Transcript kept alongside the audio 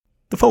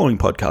following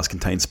podcast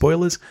contains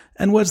spoilers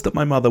and words that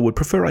my mother would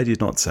prefer I did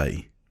not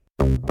say.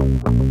 We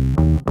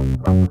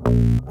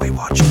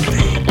watch the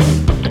thing.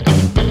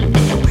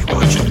 We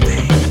watch the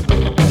thing.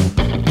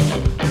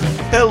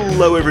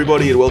 Hello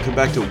everybody and welcome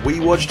back to We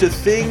Watched a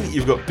Thing.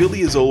 You've got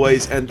Billy as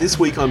always, and this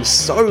week I'm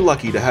so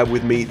lucky to have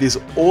with me this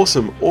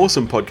awesome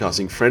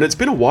podcasting friend. It's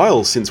been a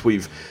while since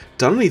we've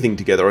done anything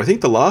together. I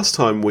think the last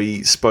time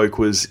we spoke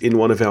was in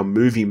one of our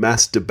movie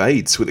mass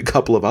debates with a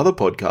couple of other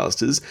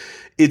podcasters.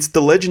 It's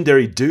the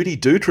legendary Dudi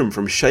Dutram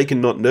from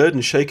Shaken Not Nerd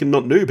and Shaken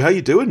Not Noob. How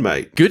you doing,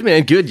 mate? Good,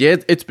 man. Good. Yeah,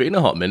 it's been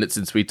a hot minute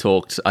since we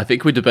talked. I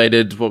think we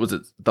debated, what was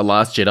it, The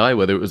Last Jedi,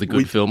 whether it was a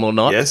good film or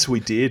not. Yes, we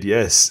did,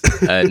 yes.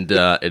 And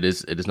it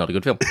is not a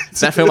good film.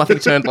 That film, I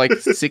think, turned like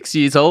 6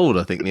 years old,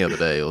 I think, the other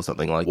day or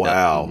something like that.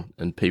 Wow.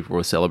 And people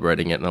were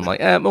celebrating it. And I'm like,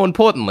 more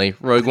importantly,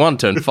 Rogue One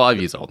turned 5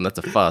 years old, and that's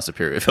a far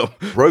superior film.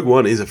 Rogue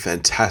One is a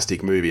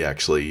fantastic movie,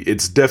 actually.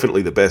 It's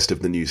definitely the best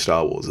of the new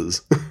Star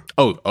Warses.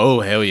 Oh,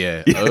 hell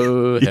yeah.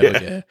 Oh, hell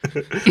yeah.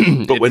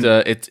 But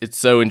it's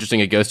so interesting.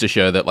 It goes to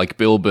show that like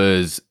Bill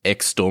Burr's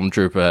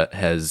ex-Stormtrooper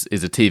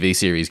is a TV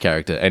series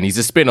character, and he's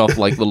a spin-off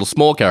like little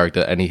small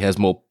character, and he has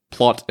more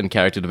plot and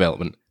character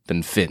development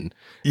than Finn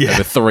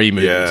over 3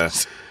 movies. Yeah,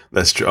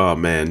 that's true. Oh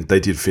man, they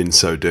did Finn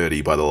so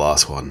dirty by the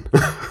last one.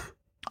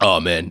 Oh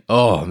man.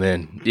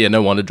 Yeah,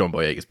 no wonder John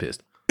Boyega's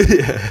pissed.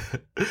 Yeah.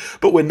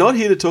 But we're not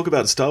here to talk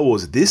about Star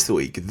Wars this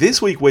week.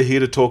 This week we're here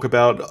to talk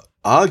about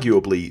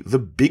arguably the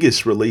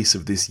biggest release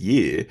of this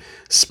year,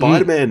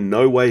 Spider-Man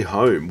No Way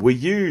Home. Were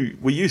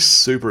you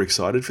super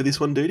excited for this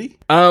one, Dudi?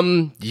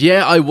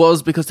 Yeah, I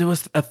was, because there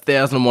was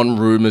 1,001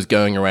 rumors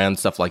going around,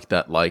 stuff like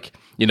that. Like,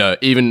 you know,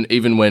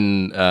 even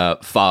when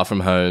Far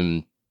From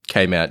Home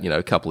came out, you know,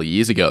 a couple of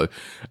years ago,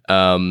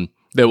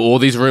 there were all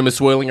these rumors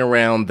swirling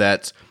around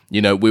that,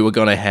 you know, we were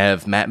going to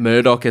have Matt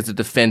Murdock as a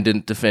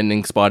defendant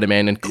defending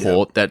Spider-Man in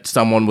court, that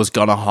someone was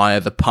going to hire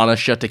the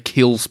Punisher to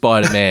kill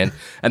Spider-Man,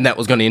 and that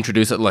was going to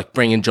introduce it, like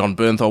bring in John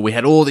Bernthal. We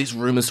had all these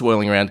rumors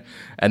swirling around,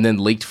 and then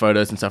leaked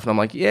photos and stuff, and I'm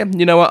like, yeah,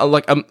 you know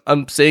what?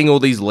 I'm seeing all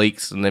these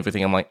leaks and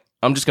everything. I'm like,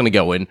 I'm just going to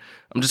go in.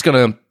 I'm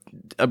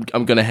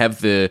going to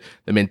have the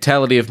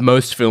mentality of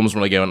most films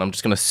when I go in. I'm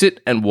just going to sit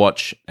and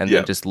watch and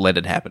then just let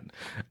it happen.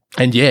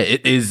 And yeah,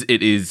 it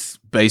is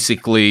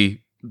basically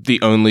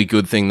the only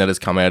good thing that has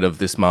come out of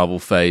this Marvel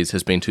phase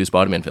has been 2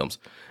 Spider-Man films.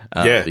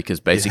 Because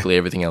basically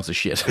everything else is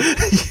shit.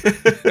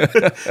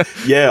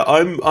 Yeah,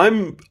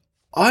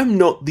 I'm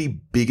not the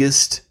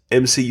biggest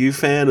MCU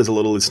fan, as a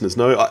lot of listeners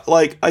know.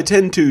 I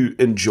tend to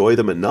enjoy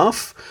them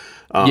enough.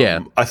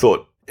 I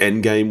thought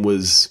Endgame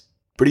was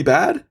pretty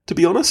bad, to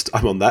be honest.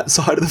 I'm on that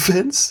side of the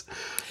fence.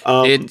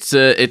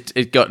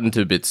 It got into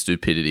a bit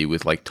stupidity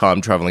with like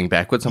time traveling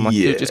backwards. I'm like,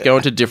 dude, just go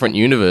into different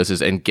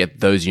universes and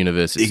get those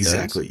universes.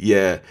 Exactly,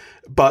 yeah.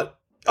 But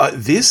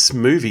this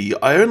movie,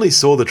 I only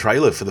saw the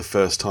trailer for the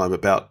first time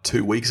about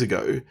 2 weeks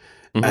ago,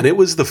 and it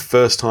was the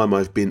first time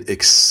I've been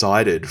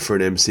excited for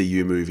an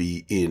MCU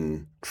movie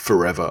in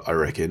forever, I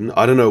reckon.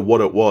 I don't know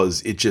what it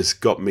was. It just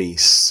got me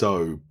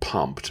so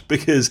pumped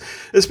because,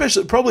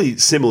 especially probably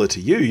similar to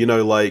you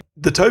know, like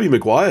the Tobey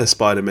Maguire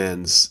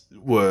Spider-Mans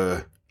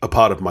were a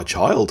part of my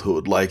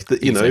childhood. Like,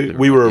 you know,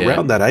 we were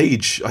around that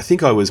age. I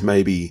think I was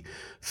maybe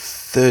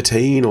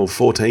 13 or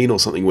 14 or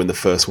something when the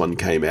first one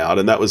came out.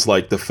 And that was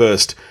like the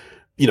first,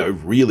 you know,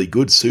 really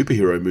good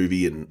superhero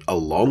movie in a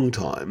long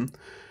time.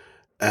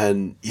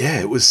 And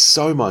yeah, it was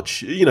so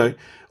much, you know,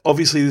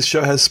 obviously this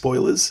show has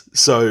spoilers.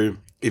 So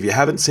if you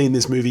haven't seen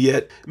this movie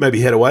yet,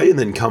 maybe head away and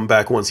then come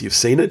back once you've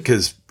seen it.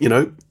 Because, you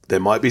know, there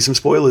might be some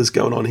spoilers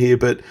going on here,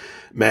 but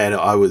man,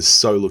 I was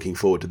so looking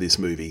forward to this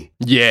movie.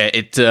 Yeah,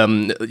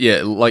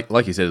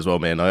 like you said as well,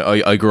 man.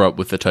 I grew up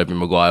with the Tobey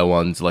Maguire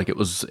ones. Like it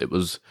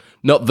was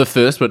not the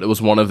first, but it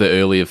was one of the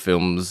earlier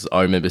films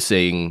I remember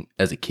seeing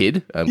as a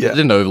kid. I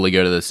didn't overly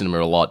go to the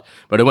cinema a lot,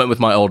 but I went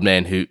with my old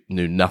man who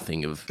knew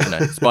nothing of, you know,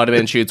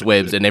 Spider-Man shoots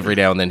webs, and every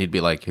now and then he'd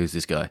be like, "Who's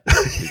this guy?"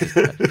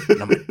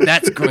 And I'm like,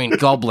 "That's Green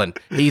Goblin.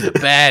 He's a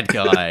bad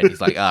guy." And he's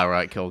like, "All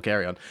right, cool,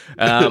 carry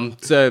on."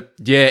 So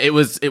yeah, it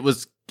was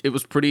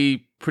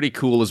pretty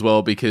cool as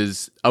well,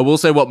 because I will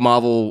say what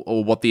Marvel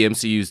or what the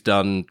MCU's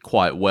done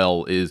quite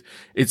well is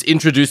it's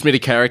introduced me to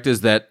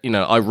characters that, you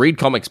know, I read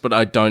comics, but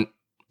I don't,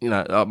 you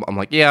know, I'm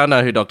like, yeah, I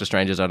know who Doctor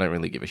Strange is. I don't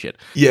really give a shit.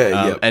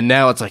 Yeah. And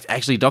now it's like,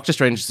 actually, Doctor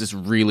Strange is this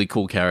really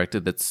cool character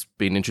that's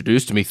been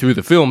introduced to me through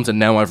the films, and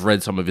now I've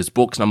read some of his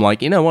books, and I'm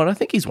like, you know what? I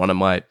think he's one of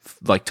my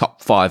like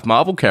top 5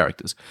 Marvel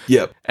characters.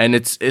 Yep. And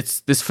it's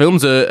this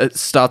film's it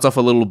starts off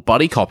a little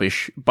buddy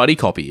copy-ish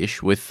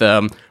with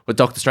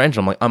Doctor Strange.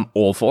 And I'm like, I'm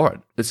all for it.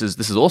 This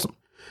is awesome.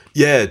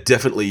 Yeah,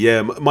 definitely.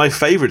 Yeah, my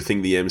favorite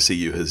thing the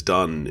MCU has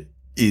done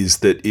is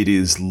that it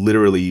is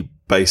literally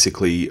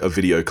basically a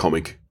video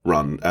comic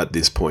run at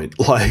this point.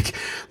 Like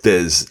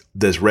there's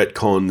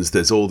retcons,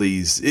 there's all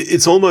these,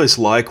 it's almost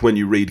like when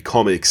you read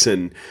comics,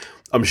 and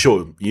I'm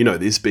sure you know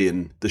this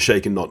being the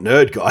Shaken Not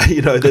Nerd guy,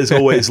 you know, there's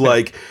always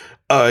like,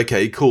 oh,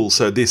 okay, cool,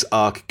 so this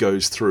arc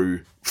goes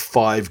through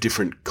 5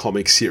 different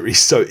comic series.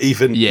 So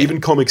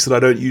even comics that I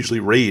don't usually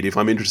read, if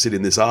I'm interested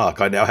in this arc,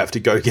 I now have to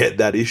go get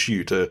that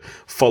issue to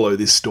follow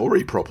this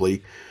story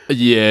properly.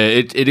 Yeah,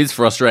 it is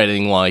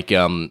frustrating. Like,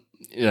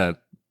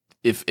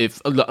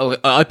 if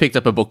I picked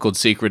up a book called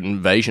Secret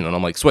Invasion, and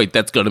I'm like, sweet,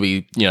 that's got to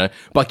be,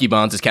 Bucky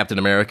Barnes is Captain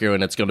America,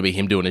 and it's going to be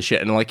him doing his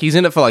shit. And like, he's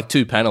in it for like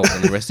 2 panels,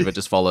 and the rest of it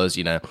just follows,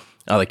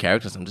 other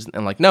characters.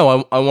 I'm like,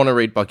 no, I want to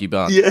read Bucky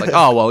Barnes. Yeah. Like,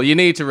 oh, well, you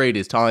need to read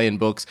his tie-in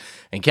books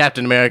and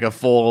Captain America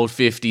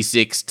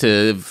 456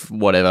 to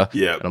whatever.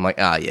 Yeah. And I'm like,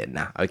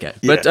 okay.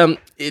 Yeah. But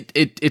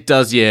it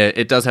does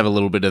have a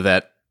little bit of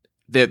that.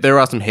 There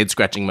are some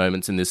head-scratching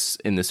moments in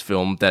this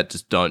film that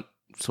just don't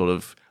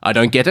I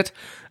don't get it.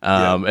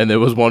 And there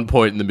was one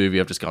point in the movie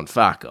I've just gone,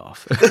 fuck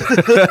off.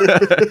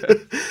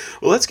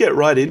 Well, let's get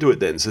right into it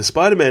then. So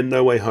Spider-Man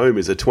No Way Home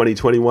is a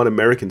 2021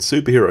 American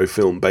superhero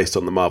film based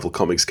on the Marvel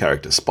Comics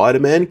character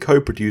Spider-Man,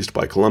 co-produced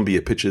by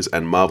Columbia Pictures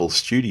and Marvel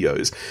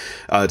Studios.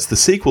 It's the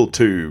sequel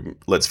to,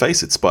 let's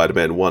face it,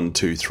 Spider-Man 1,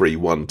 2, 3,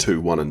 1,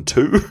 2, 1, and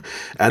 2.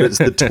 And it's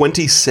the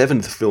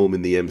 27th film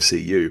in the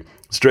MCU.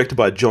 It's directed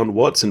by John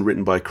Watts and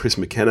written by Chris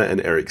McKenna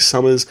and Eric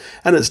Summers,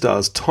 and it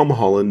stars Tom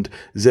Holland,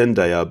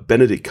 Zendaya,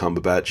 Benedict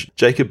Cumberbatch,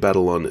 Jacob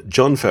Batalon,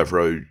 Jon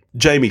Favreau,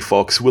 Jamie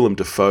Foxx, Willem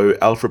Dafoe,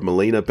 Alfred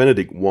Molina,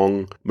 Benedict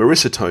Wong,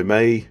 Marissa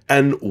Tomei.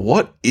 And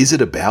what is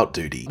it about,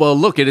 Dudi? Well,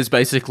 look, it is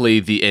basically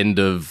the end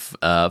of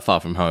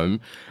Far From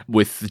Home.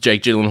 With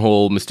Jake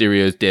Gyllenhaal,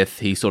 Mysterio's death,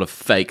 he sort of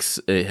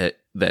fakes that,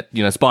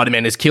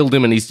 Spider-Man has killed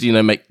him and he's,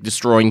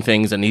 destroying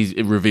things, and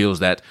he reveals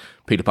that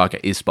Peter Parker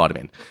is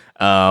Spider-Man.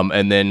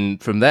 And then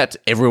from that,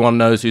 everyone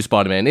knows who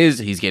Spider-Man is.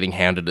 He's getting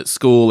hounded at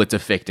school. It's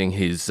affecting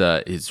his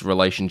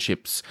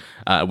relationships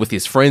with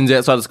his friends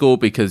outside of school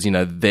because,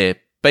 they're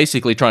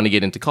basically trying to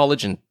get into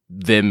college, and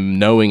them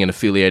knowing and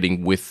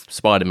affiliating with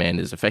Spider-Man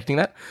is affecting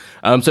that.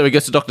 So he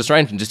goes to Doctor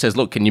Strange and just says,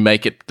 look, can you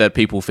make it that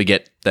people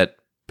forget that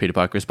Peter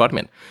Parker is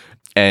Spider-Man?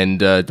 And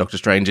Doctor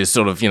Strange is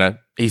sort of,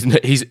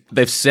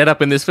 they've set up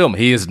in this film,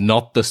 he is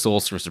not the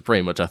Sorcerer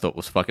Supreme, which I thought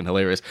was fucking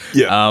hilarious.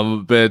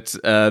 Yeah. But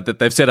that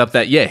they've set up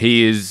that,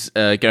 he is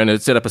going to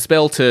set up a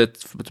spell to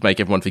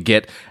make everyone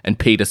forget, and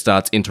Peter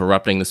starts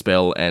interrupting the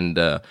spell, and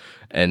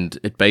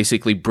it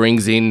basically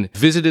brings in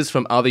visitors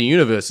from other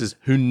universes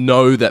who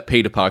know that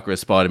Peter Parker is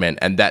Spider-Man,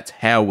 and that's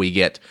how we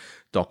get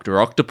Dr.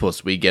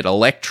 Octopus, we get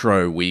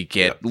Electro, we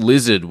get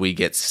Lizard, we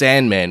get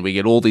Sandman, we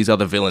get all these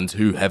other villains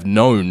who have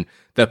known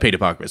that Peter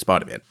Parker is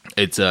Spider-Man.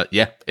 It's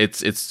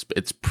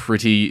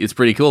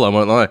pretty cool, I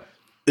won't lie.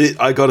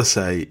 I gotta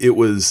say, it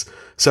was...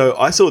 So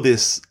I saw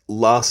this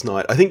last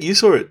night. I think you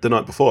saw it the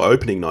night before,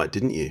 opening night,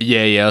 didn't you?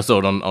 Yeah, I saw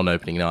it on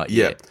opening night.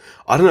 Yeah.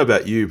 I don't know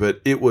about you,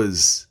 but it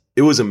was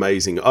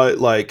amazing.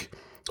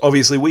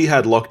 Obviously, we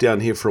had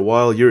lockdown here for a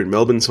while. You're in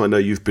Melbourne, so I know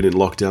you've been in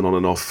lockdown on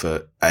and off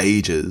for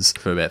ages.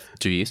 For about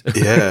 2 years.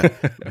 Yeah.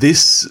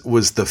 This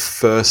was the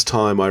first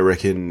time, I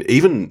reckon,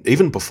 even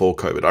before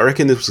COVID, I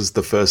reckon this was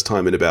the first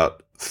time in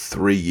about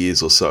 3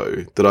 years or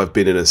so that I've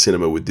been in a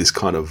cinema with this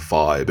kind of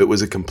vibe. It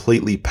was a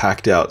completely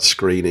packed out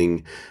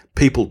screening,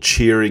 people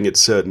cheering at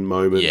certain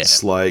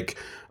moments. Yeah.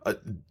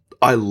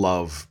 I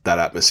love that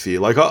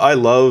atmosphere. I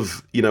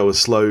love, a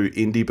slow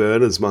indie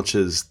burn as much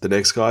as the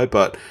next guy,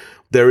 but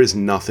there is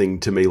nothing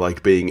to me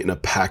like being in a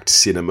packed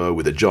cinema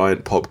with a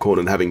giant popcorn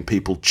and having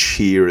people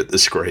cheer at the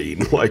screen.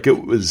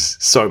 It was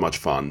so much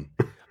fun.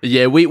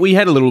 Yeah, we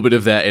had a little bit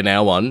of that in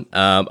our one.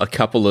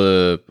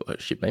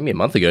 Maybe a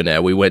month ago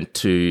now, we went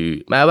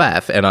to, my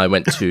wife and I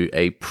went to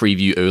a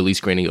preview early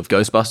screening of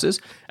Ghostbusters,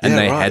 and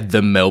they had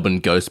the Melbourne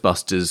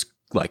Ghostbusters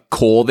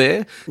core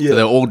there. Yeah. So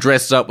they're all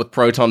dressed up with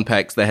proton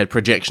packs. They had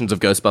projections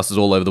of Ghostbusters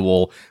all over the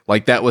wall.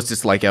 That was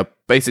just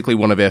basically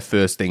one of our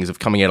first things of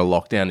coming out of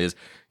lockdown is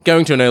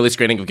going to an early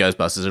screening of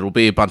Ghostbusters. It'll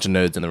be a bunch of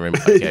nerds in the room.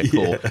 Okay,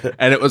 cool.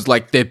 And it was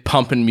they're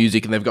pumping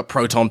music and they've got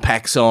proton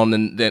packs on,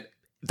 and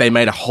they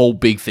made a whole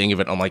big thing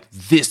of it. I'm like,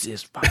 this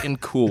is fucking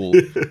cool.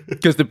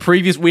 Because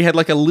we had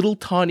a little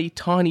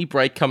tiny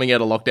break coming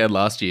out of lockdown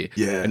last year.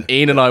 Yeah. And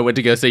Ian and I went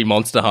to go see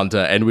Monster Hunter,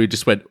 and we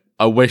just went,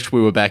 I wish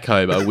we were back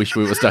home. I wish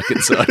we were stuck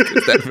inside,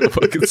 because that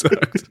fucking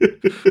sucked.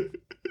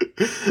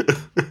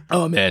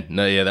 Oh man,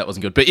 no, yeah, that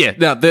wasn't good. But yeah,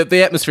 now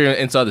the atmosphere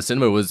inside the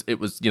cinema was there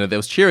was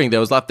cheering. There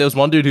was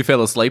one dude who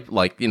fell asleep,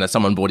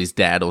 someone brought his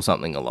dad or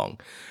something along,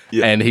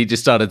 and he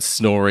just started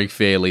snoring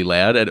fairly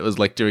loud, and it was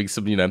during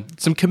some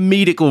some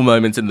comedical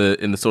moments in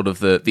the sort of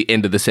the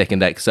end of the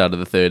second act, start of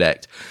the third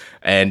act,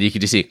 and you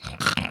could just hear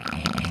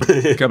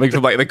coming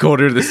from the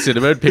corner of the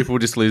cinema, and people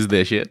just losing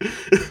their shit.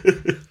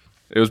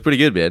 It was pretty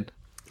good, man.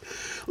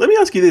 Let me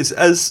ask you this.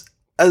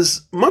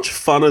 As much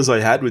fun as I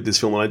had with this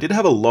film, and I did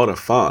have a lot of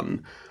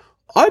fun,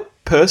 I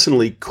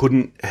personally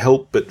couldn't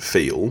help but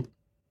feel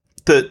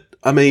that,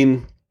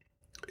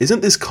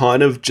 isn't this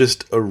kind of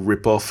just a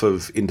rip-off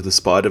of Into the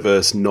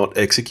Spider-Verse not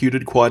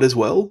executed quite as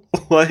well?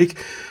 It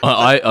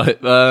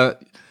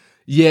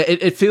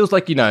feels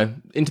like,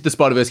 Into the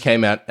Spider-Verse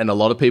came out and a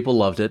lot of people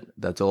loved it.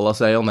 That's all I'll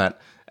say on that.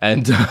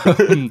 And,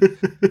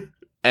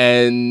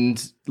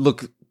 and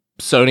look,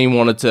 Sony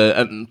wanted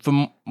to,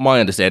 from my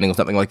understanding or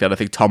something like that, I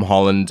think Tom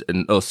Holland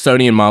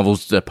Sony and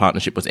Marvel's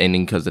partnership was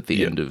ending because at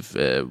the end of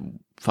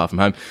Far From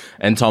Home,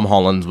 and Tom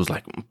Holland was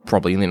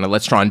probably,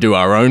 let's try and do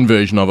our own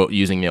version of it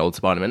using the old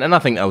Spider-Man, and I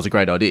think that was a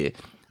great idea.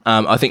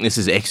 I think this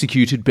is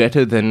executed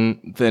better than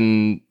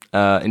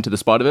Into the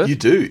Spider-Verse. You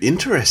do?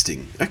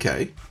 Interesting.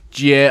 Okay.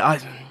 Yeah,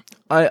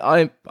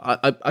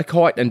 I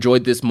quite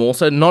enjoyed this more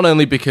so, not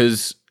only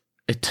because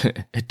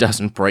it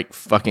doesn't break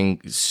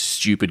fucking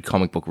stupid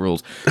comic book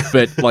rules,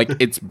 but like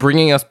it's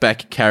bringing us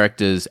back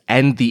characters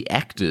and the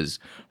actors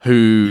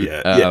who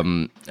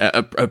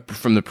are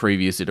from the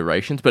previous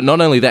iterations. But not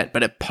only that,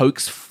 but it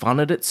pokes fun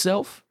at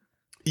itself.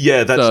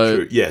 Yeah, that's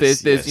true.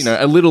 Yes, there's you know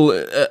a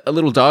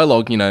little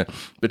dialogue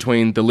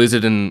between the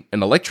Lizard and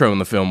Electro in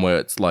the film where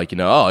it's like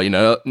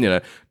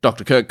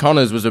Dr. Kirk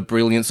Connors was a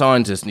brilliant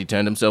scientist and he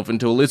turned himself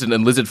into a lizard,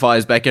 and Lizard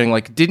fires back going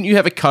like, didn't you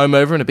have a comb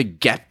over and a big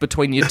gap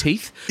between your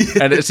teeth?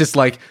 And it's just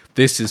like,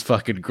 this is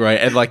fucking great.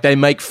 And like they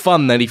make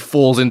fun that he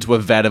falls into a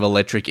vat of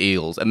electric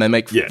eels, and they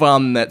make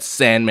fun that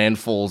Sandman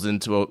falls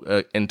into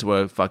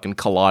a fucking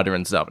collider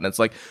and stuff. And it's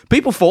like,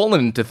 people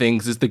falling into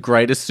things is the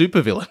greatest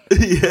supervillain.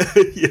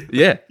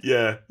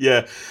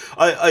 Yeah.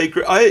 I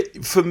agree.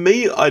 For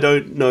me, I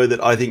don't know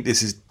that I think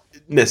this is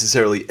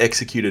necessarily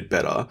executed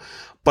better,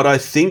 but I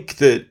think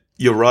that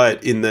you're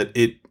right in that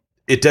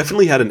it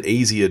definitely had an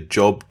easier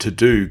job to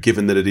do,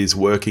 given that it is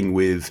working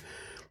with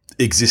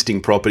existing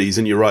properties.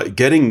 And you're right,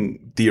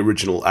 getting the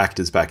original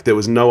actors back, there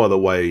was no other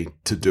way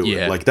to do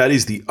it. Like, that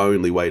is the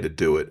only way to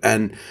do it.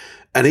 And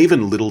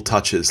even little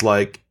touches,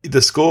 like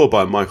the score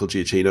by Michael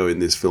Giacchino in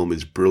this film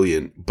is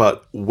brilliant,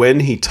 but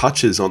when he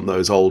touches on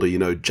those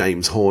older,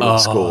 James Horner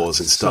scores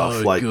and stuff,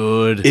 so like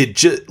good. It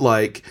just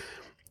like,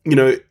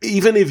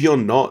 even if you're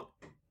not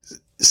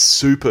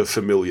super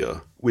familiar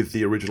with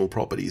the original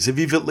properties, if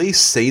you've at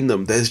least seen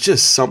them, there's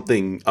just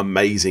something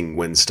amazing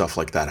when stuff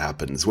like that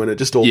happens, when it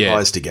just all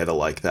ties together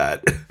like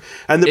that.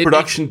 And the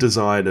production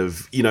design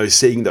of,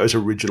 seeing those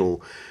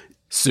original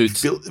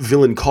suits,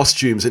 villain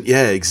costumes, and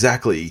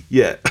exactly.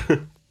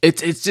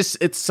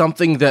 It's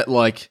something that,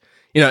 like,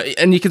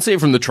 and you can see it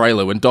from the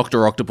trailer when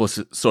Dr. Octopus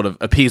sort of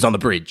appears on the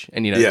bridge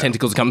and,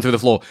 tentacles are coming through the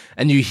floor,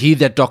 and you hear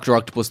that Dr.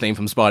 Octopus theme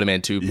from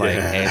Spider-Man 2 playing,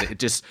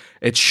 and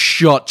it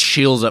shot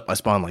chills up my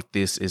spine, like,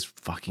 this is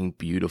fucking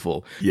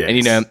beautiful.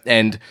 And,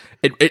 and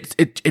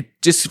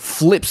it just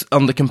flips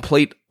on the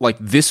complete, like,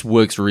 this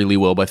works really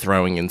well by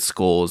throwing in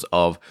scores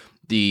of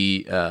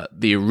the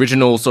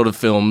original sort of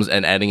films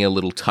and adding a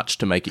little touch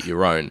to make it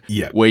your own.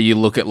 Where you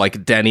look at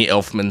like Danny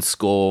Elfman's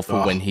score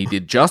for when he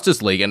did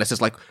Justice League, and it's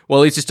just like,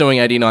 well, he's just doing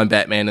 89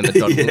 Batman and the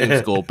Todd Williams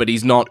score, but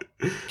he's not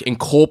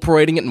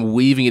incorporating it and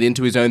weaving it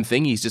into his own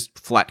thing. He's just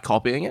flat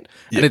copying it,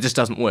 and it just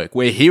doesn't work.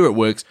 Where here it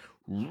works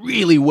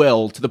really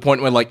well, to the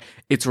point where like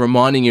it's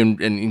reminding you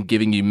and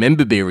giving you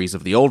member berries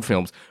of the old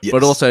films,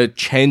 but also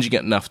changing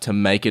it enough to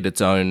make it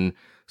its own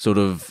sort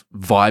of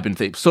vibe and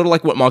theme, sort of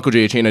like what Michael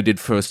Giacchino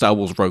did for Star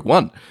Wars Rogue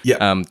One.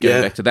 Going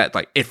back to that,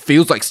 like, it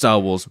feels like Star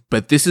Wars,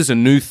 but this is a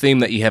new theme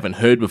that you haven't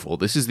heard before.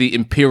 This is the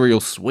Imperial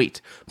Suite,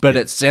 but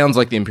it sounds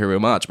like the Imperial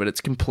March, but it's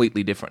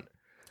completely different.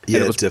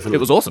 And definitely. It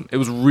was awesome. It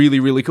was really,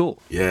 really cool.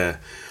 Yeah.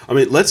 I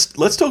mean, let's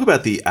talk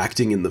about the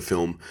acting in the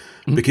film,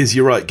 because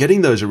you're right,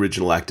 getting those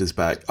original actors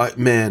back,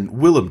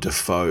 Willem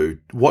Dafoe,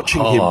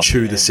 watching him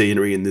chew the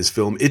scenery in this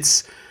film,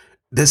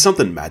 there's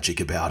something magic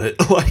about it.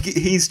 Like,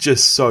 he's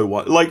just so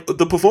like,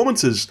 the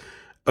performances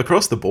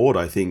across the board,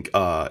 I think,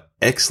 are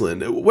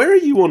excellent. Where are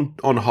you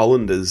on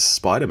Holland as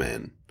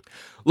Spider-Man?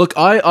 Look,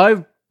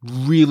 I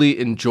really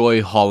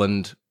enjoy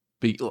Holland.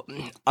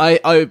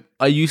 I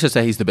used to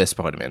say he's the best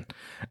Spider-Man.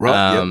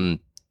 Right.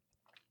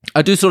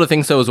 I do sort of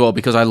think so as well,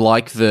 because I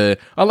like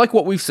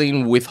what we've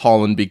seen with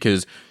Holland,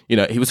 because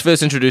he was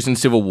first introduced in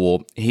Civil War.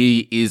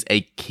 He is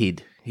a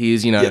kid. He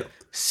is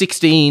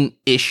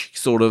 16-ish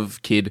sort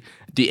of kid.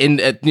 The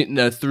end,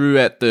 through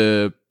at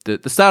the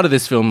start of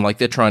this film, like,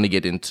 they're trying to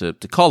get into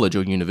college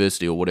or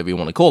university or whatever you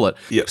want to call it.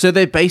 So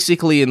they're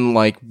basically in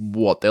like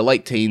their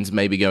late teens,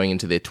 maybe going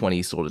into their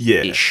 20s sort of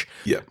ish.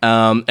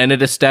 And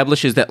it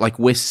establishes that like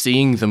we're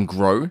seeing them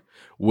grow.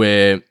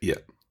 Where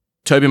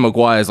Tobey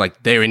Maguire's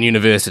like, they're in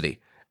university.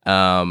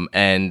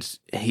 And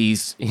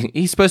he's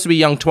supposed to be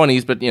young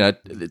 20s, but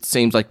it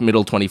seems like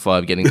middle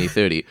 25, getting near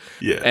 30.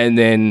 And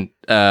then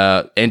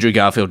Andrew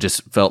Garfield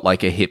just felt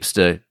like a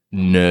hipster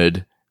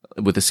nerd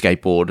with a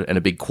skateboard and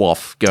a big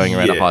quaff going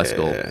around a high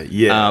school.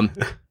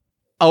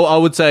 I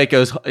would say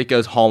it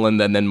goes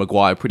Holland and then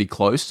Maguire pretty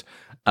close,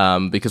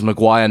 because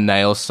Maguire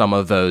nails some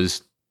of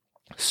those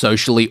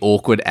socially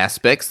awkward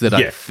aspects that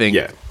I think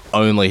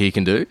only he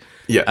can do.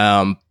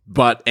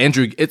 But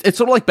Andrew, it's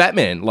sort of like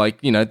Batman.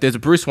 Like, there's a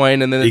Bruce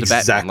Wayne and then there's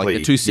a Batman. Like,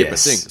 they're two separate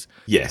things.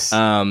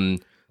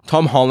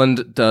 Tom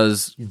Holland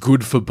does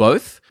good for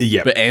both.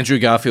 But Andrew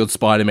Garfield's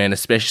Spider-Man,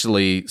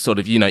 especially, sort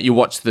of, you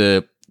watch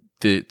the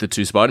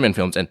two Spider-Man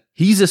films, and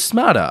he's a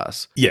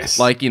smartass.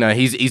 Like,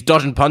 he's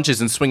dodging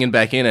punches and swinging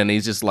back in, and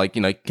he's just like,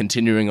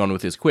 continuing on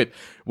with his quip.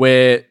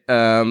 Where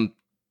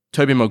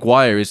Tobey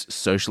Maguire is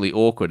socially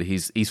awkward.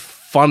 He's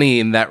funny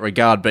in that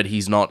regard, but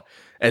he's not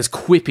as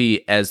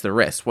quippy as the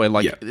rest. Where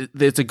like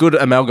there's a good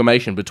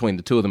amalgamation between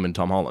the two of them and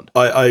Tom Holland.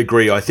 I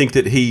agree. I think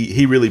that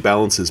he really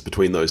balances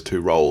between those two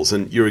roles,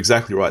 and you're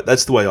exactly right.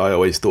 That's the way I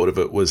always thought of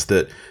it, was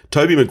that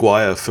Tobey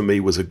Maguire for me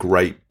was a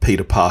great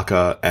Peter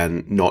Parker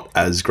and not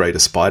as great a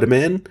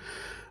Spider-Man.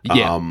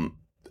 Yeah.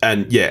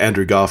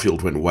 Andrew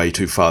Garfield went way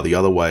too far the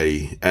other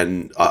way,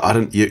 and I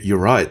don't. You're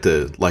right.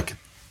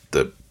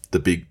 The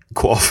big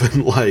quaff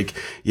and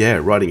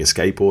riding a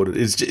skateboard.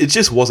 It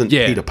just wasn't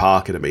Peter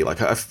Parker to me.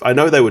 Like I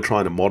know they were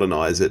trying to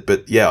modernize it,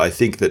 but I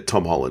think that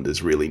Tom Holland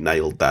has really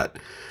nailed that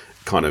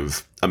kind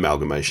of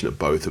amalgamation of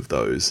both of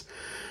those.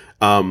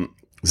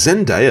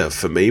 Zendaya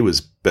for me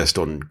was best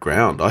on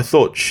ground. I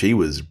thought she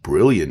was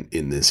brilliant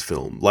in this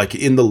film. Like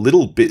in the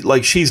little bit,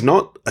 like she's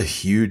not a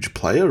huge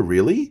player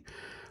really,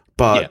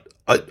 but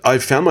I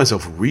found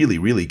myself really,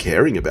 really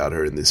caring about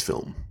her in this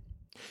film.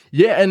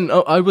 Yeah, and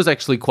I was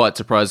actually quite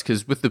surprised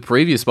because with the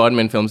previous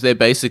Spider-Man films, they're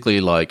basically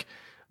like,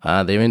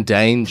 they're in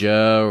danger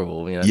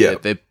or,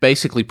 they're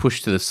basically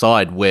pushed to the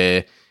side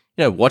where,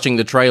 watching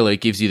the trailer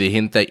gives you the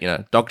hint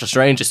that, Doctor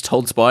Strange just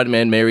told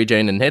Spider-Man, Mary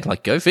Jane and Ned,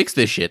 like, go fix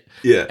this shit.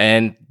 Yeah.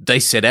 And they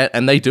set out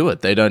and they do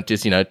it. They don't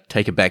just,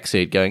 take a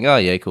backseat going, oh,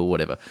 yeah, cool,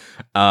 whatever.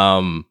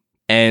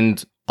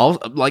 And I'll,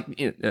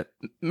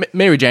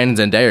 Mary Jane and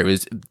Zendaya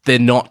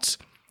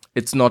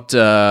it's not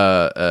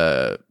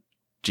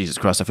Jesus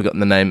Christ, I've forgotten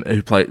the name.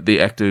 The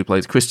actor who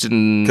plays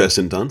Kirsten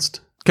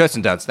Dunst.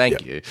 Kirsten Dunst,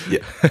 thank you. Yeah.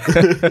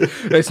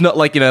 It's not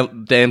like,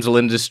 damsel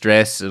in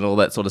distress and all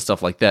that sort of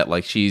stuff like that.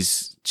 Like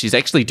she's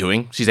out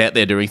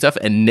there doing stuff.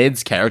 And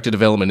Ned's character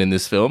development in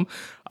this film,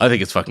 I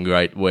think it's fucking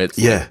great. Where it's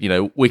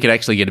we can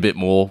actually get a bit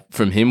more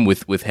from him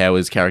with how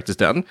his character's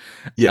done.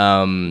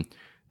 Yeah.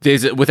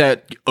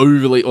 Without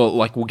overly, or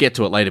like we'll get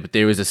to it later, but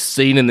there is a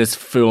scene in this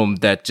film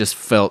that just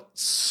felt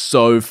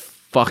so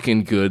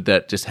fucking good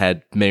that just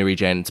had Mary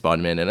Jane and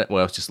Spider-Man in it, where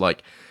I was just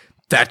like,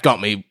 that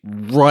got me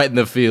right in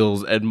the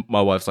feels, and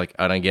my wife's like,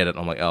 I don't get it.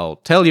 I'm like, I'll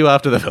tell you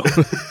after the film.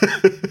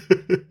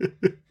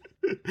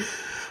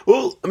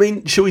 Well, I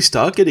mean, should we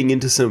start getting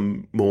into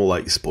some more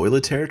like spoiler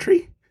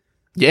territory?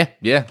 Yeah,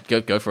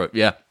 go for it,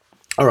 yeah.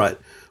 All right.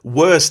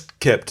 Worst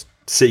kept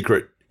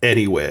secret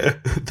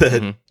anywhere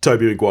that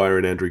Tobey Maguire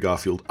and Andrew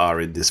Garfield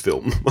are in this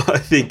film. I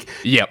think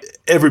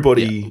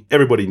everybody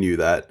knew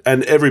that,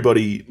 and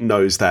everybody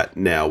knows that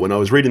now. When I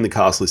was reading the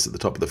cast list at the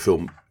top of the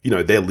film,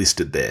 they're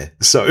listed there.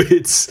 So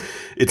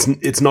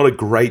it's not a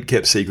great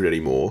kept secret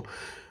anymore.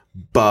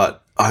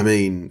 But I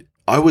mean,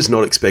 I was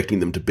not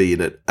expecting them to be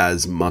in it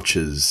as much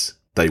as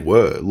they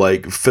were.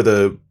 Like for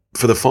the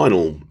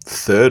final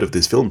third of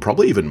this film,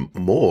 probably even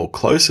more,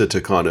 closer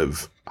to kind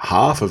of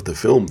half of the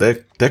film,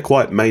 they're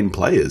quite main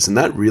players, and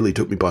that really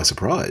took me by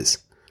surprise.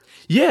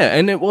 Yeah,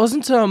 and it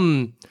wasn't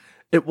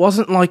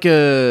like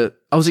I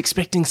was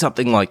expecting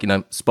something like,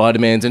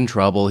 Spider-Man's in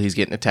trouble, he's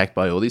getting attacked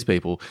by all these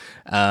people,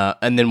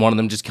 and then one of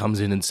them just comes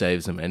in and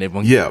saves him, and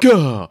everyone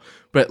goes,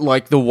 but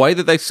like the way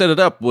that they set it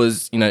up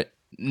was,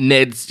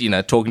 Ned's,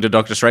 talking to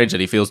Doctor Strange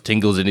that he feels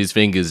tingles in his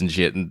fingers and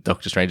shit, and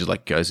Doctor Strange is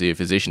like, go see a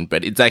physician.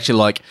 But it's actually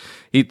like,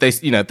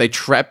 they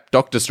trap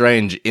Doctor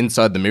Strange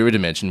inside the mirror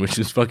dimension, which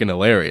is fucking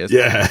hilarious.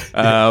 Yeah.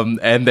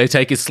 And they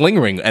take his sling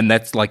ring, and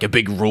that's like a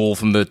big rule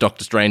from the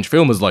Doctor Strange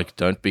film is like,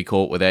 don't be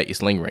caught without your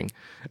sling ring.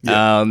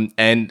 Yeah.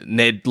 And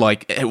Ned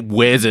like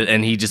wears it,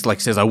 and he just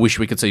like says, I wish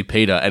we could see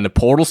Peter, and the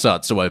portal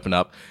starts to open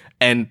up,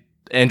 and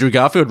Andrew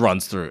Garfield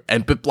runs through,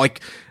 and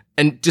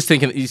just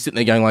thinking, you're sitting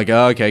there going like,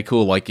 oh, okay,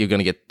 cool. Like you're going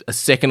to get a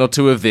second or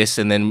two of this,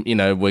 and then,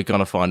 we're going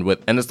to find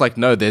what, and it's like,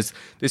 no, there's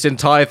this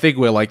entire thing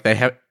where like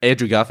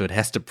Andrew Garfield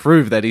has to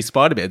prove that he's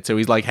Spider-Man. So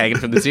he's like hanging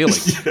from the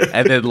ceiling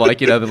and then like,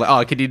 they're like,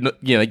 oh, can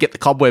you, get the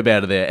cobweb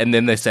out of there? And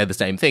then they say the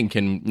same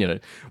thing.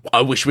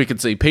 I wish we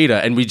could see Peter,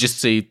 and we just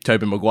see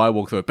Tobey Maguire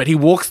walk through it, but he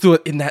walks through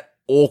it in that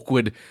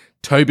awkward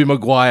Tobey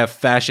Maguire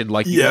fashion,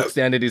 like he looks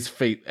down at his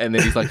feet, and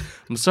then he's like,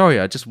 I'm sorry,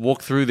 I just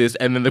walked through this,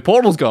 and then the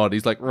portal's gone.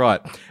 He's like, right.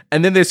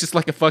 And then there's just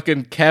like a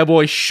fucking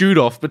cowboy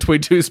shoot-off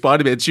between two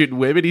Spider-Men shooting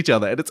web at each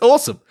other, and it's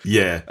awesome.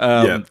 Yeah.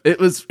 It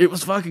was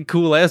fucking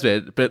cool as,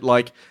 man. But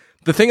like,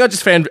 the thing I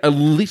just found a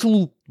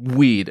little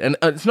weird, and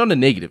it's not a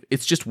negative,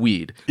 it's just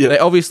weird. Yeah. They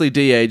obviously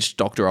de-aged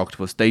Dr.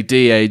 Octopus. They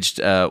de-aged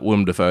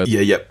Willem Dafoe.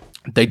 Yeah, yep.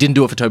 They didn't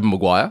do it for Tobey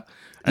Maguire.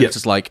 And it's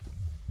just like,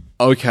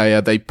 okay,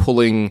 are they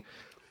pulling...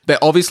 They're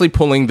obviously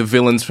pulling the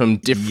villains from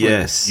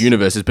different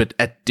universes, but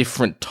at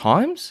different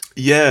times?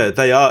 Yeah,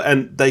 they are.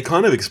 And they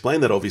kind of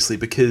explain that, obviously,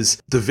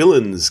 because the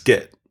villains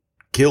get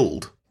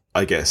killed,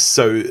 I guess.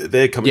 So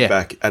they're coming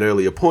back at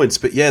earlier points.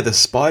 But yeah, the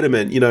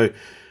Spider-Man,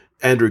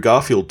 Andrew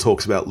Garfield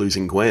talks about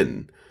losing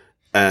Gwen.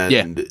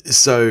 And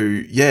so,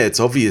 it's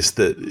obvious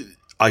that,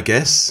 I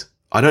guess,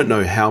 I don't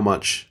know how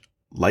much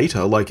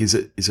later. Like, it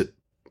is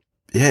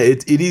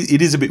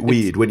a bit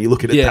weird when you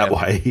look at it that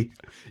way.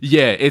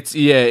 It's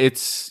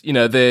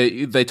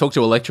they talk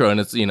to Electro, and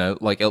it's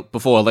like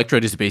before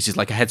Electro disappears, she's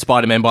like, I had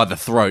Spider-Man by the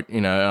throat,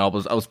 and I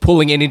was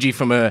pulling energy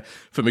from a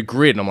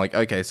grid, and I'm like,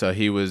 okay, so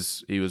he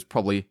was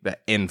probably the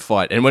end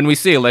fight. And when we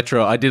see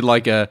Electro, I did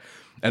like a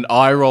an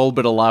eye roll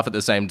but a laugh at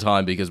the same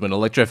time, because when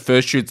Electro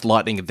first shoots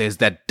lightning, there's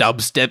that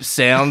dubstep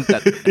sound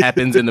that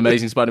happens in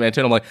Amazing Spider-Man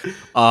 2. I'm like,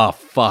 oh,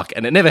 fuck.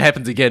 And it never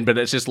happens again, but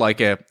it's just like,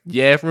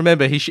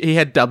 remember, he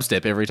had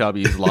dubstep every time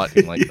he used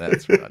lightning. Like,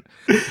 that's right.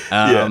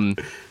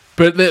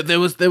 But there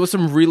was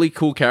some really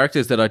cool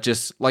characters that I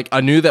just, like,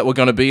 I knew that were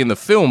going to be in the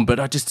film, but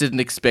I just didn't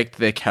expect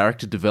their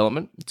character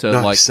development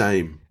to,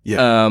 same.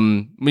 Yeah.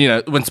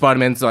 When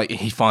Spider-Man's like,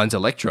 he finds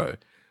Electro,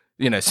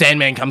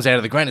 Sandman comes out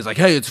of the ground. He's like,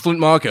 hey, it's Flint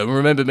Marko.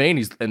 Remember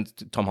me?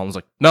 And Tom Holland's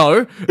like,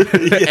 no.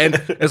 And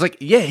it's like,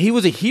 yeah, he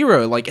was a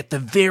hero, like, at the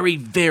very,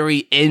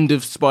 very end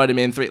of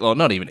Spider-Man 3. Well,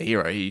 not even a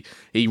hero. He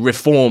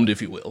reformed,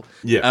 if you will.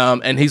 Yeah.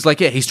 And he's like,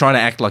 he's trying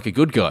to act like a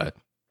good guy.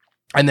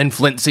 And then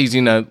Flint sees,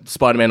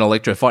 Spider-Man and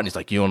Electro fight, and he's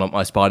like, you're not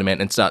my Spider-Man,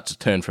 and starts to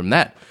turn from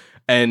that.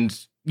 And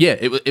yeah,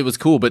 it was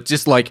cool, but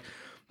just like,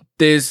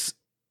 there's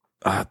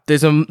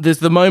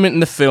the moment in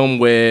the film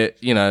where,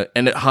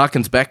 and it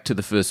harkens back to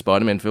the first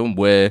Spider-Man film,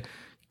 where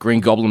Green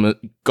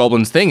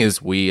Goblin's thing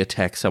is, we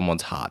attack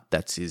someone's heart.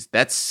 That's his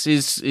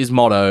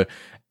motto.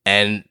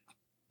 And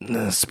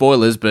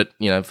spoilers, but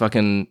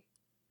fucking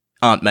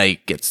Aunt May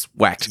gets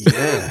whacked.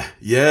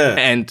 Yeah.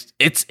 And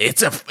it's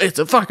a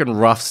fucking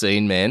rough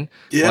scene, man.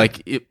 Yeah.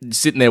 Like,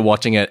 sitting there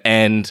watching it,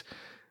 and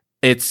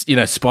it's,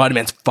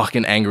 Spider-Man's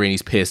fucking angry and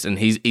he's pissed, and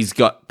he's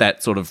got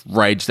that sort of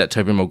rage that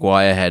Tobey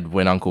Maguire had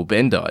when Uncle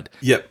Ben died.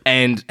 Yep.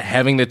 And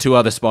having the two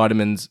other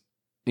Spider-Mans,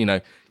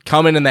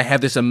 come in and they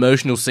have this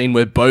emotional scene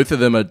where both of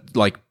them are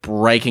like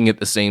breaking at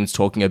the seams,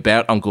 talking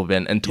about Uncle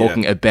Ben and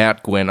talking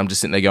about Gwen. I'm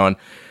just sitting there going,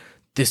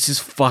 this is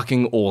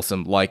fucking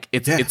awesome. Like,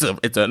 it's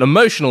an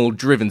emotional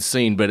driven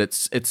scene, but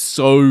it's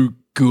so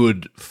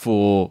good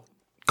for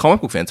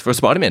comic book fans, for a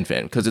Spider-Man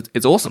fan, because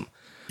it's awesome.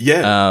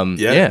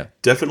 Yeah,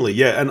 definitely.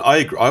 Yeah, and I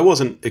agree. I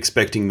wasn't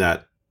expecting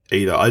that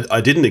either.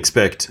 I didn't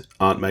expect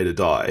Aunt May to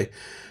die.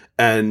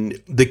 And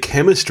the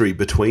chemistry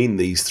between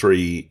these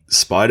three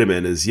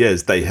Spider-Men is,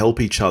 as they help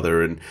each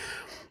other, and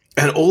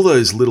all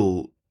those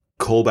little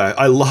callback.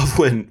 I love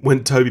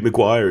when Tobey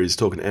Maguire is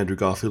talking to Andrew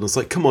Garfield, and it's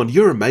like, come on,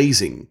 you're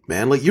amazing,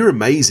 man. Like, you're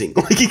amazing.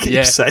 Like, he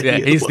keeps saying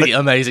it. He's the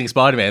amazing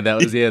Spider-Man. That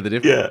was, the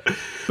difference. Yeah.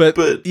 But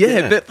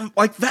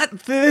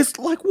there's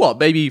like, what,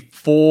 maybe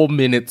 4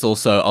 minutes or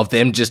so of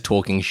them just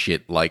talking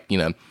shit, like,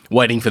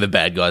 waiting for the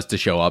bad guys to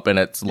show up, and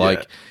it's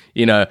like,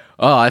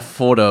 I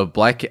fought a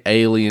black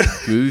alien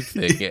goo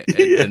thing,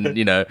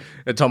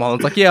 and Tom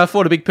Holland's like, I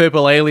fought a big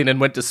purple alien and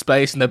went to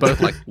space, and they're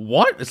both like,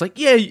 what? It's like,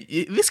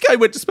 this guy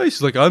went to space.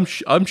 He's like, I'm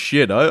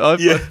shit.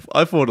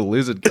 I fought a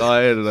lizard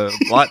guy and a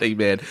lightning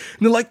man, and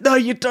they're like, no,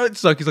 you don't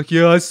suck. He's like,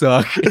 yeah, I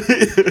suck.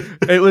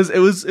 It was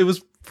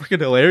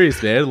freaking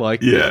hilarious, man. Like,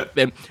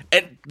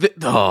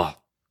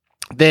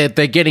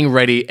 they're getting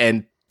ready,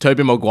 and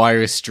Tobey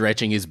Maguire is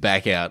stretching his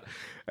back out.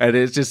 And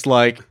it's just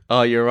like,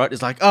 oh, you're right.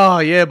 It's like, oh,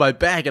 yeah, my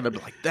back. And I'm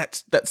like,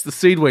 that's the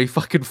scene where he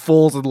fucking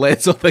falls and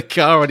lands on the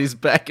car on his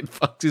back and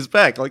fucks his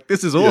back. Like,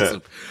 this is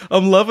awesome. Yeah.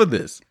 I'm loving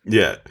this.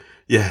 Yeah.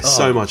 Yeah,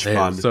 so much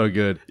fun. So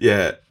good.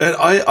 Yeah. And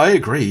I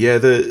agree. Yeah,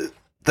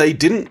 they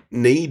didn't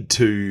need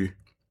to...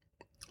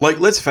 Like,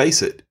 let's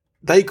face it.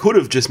 They could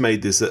have just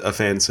made this a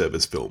fan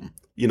service film.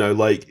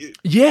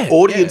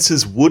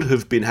 Audiences would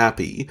have been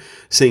happy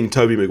seeing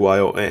Tobey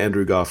Maguire and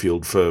Andrew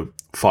Garfield for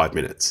 5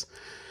 minutes.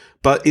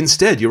 But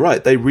instead, you're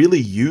right, they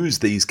really use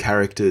these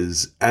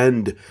characters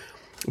and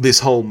this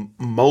whole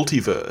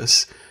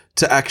multiverse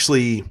to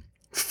actually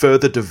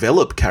further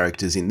develop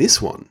characters in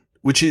this one,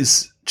 which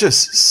is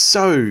just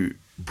so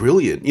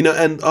brilliant.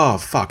 And,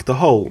 the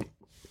whole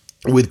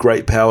with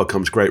great power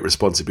comes great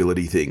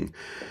responsibility thing.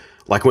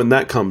 Like, when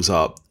that comes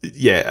up,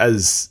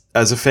 as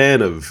a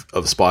fan of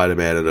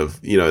Spider-Man and of,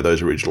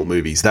 those original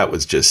movies, that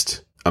was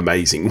just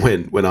amazing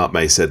when Aunt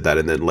May said that,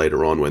 and then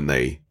later on when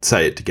they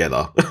say it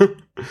together.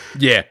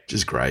 Yeah.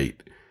 Just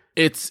great.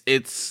 It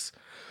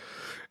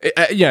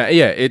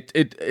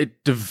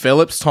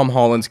develops Tom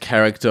Holland's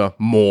character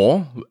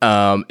more.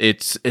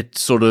 It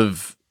sort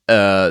of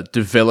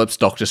develops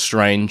Doctor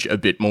Strange a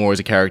bit more as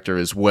a character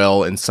as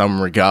well in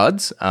some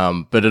regards.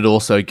 But it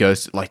also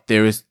goes, like,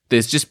 there's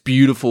just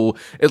beautiful...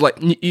 It's like,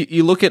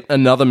 you look at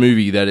another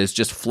movie that is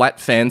just flat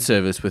fan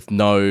service with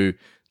no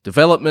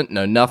development,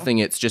 no nothing.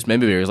 It's just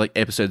memorabilia. It's like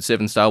Episode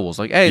 7 Star Wars.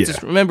 Like, hey,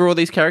 just remember all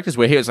these characters.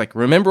 We're here. It's like,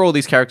 remember all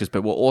these characters,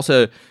 but we're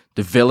also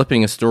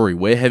developing a story.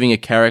 We're having a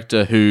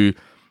character who,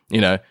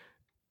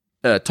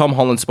 Tom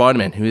Holland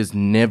Spider-Man, who has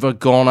never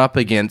gone up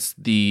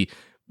against the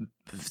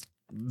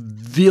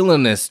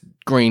villainous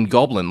Green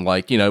Goblin.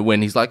 Like,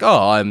 when he's like,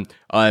 oh,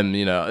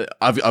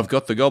 I've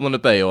got the Goblin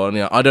at bay, or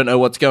I don't know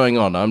what's going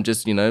on. I'm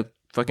just,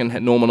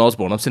 fucking Norman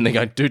Osborn. I'm sitting there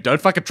going, dude,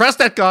 don't fucking trust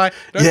that guy.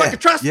 Don't fucking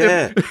trust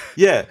him.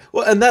 Yeah.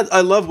 Well, and that,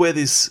 I love where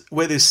this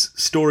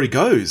story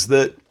goes,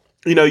 that,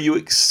 you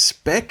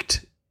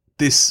expect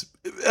this,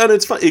 and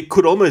it's fun. It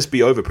could almost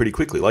be over pretty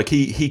quickly. Like,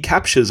 he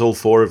captures all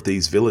 4 of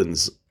these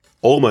villains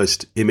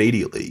almost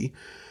immediately.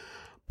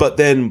 But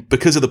then,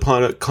 because of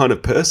the kind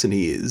of person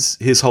he is,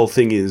 his whole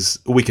thing is,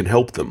 we can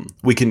help them.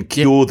 We can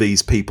cure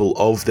these people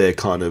of their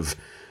kind of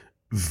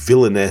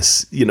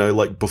villainess,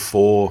 like,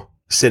 before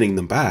sending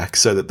them back,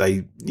 so that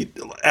they...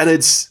 And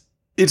it's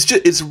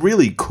it's a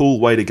really cool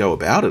way to go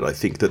about it. I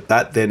think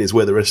that then is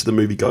where the rest of the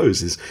movie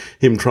goes, is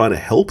him trying to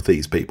help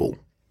these people.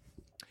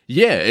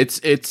 Yeah, it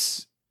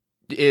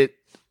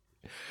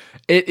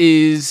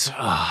is.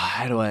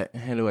 How do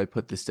I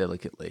put this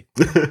delicately?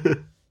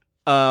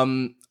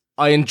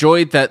 I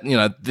enjoyed that.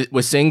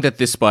 We're seeing that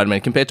this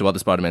Spider-Man, compared to other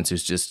Spider-Mans,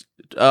 who's just,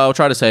 I'll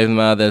try to save them.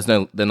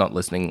 They're not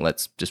listening.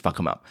 Let's just fuck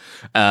them up.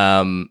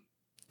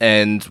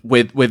 And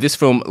with this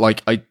film,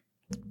 like, I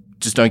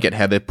just don't get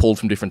how they're pulled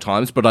from different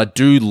times, but I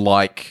do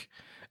like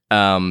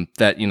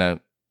that.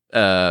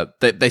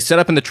 They set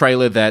up in the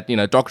trailer that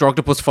Dr.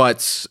 Octopus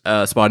fights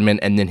Spider-Man,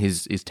 and then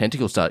his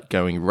tentacles start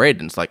going red,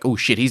 and it's like, oh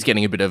shit, he's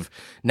getting a bit of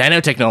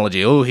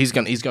nanotechnology. Oh, he's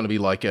gonna be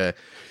like a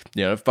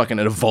fucking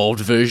an evolved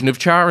version of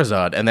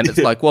Charizard, and then it's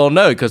like, well,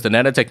 no, because the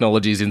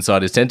nanotechnology is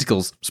inside his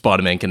tentacles.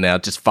 Spider-Man can now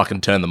just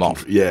fucking turn them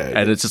off. Yeah,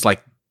 and it's just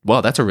like, wow,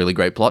 that's a really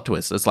great plot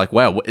twist. It's like,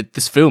 wow,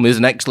 this film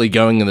isn't actually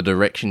going in the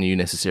direction you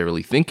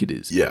necessarily think it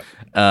is. Yeah.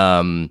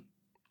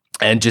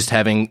 And just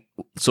having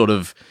sort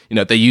of,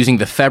 they're using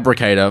the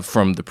fabricator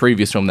from the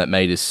previous film that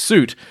made his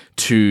suit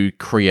to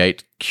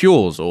create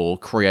cures or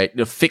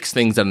fix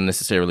things that are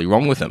necessarily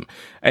wrong with him.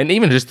 And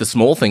even just the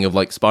small thing of,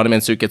 like,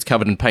 Spider-Man's suit gets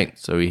covered in paint,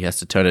 so he has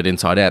to turn it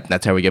inside out, and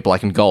that's how we get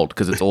black and gold,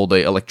 because it's all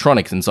the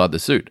electronics inside the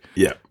suit.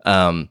 Yeah.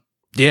 I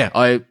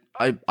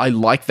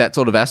like that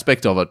sort of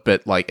aspect of it,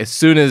 but, like, as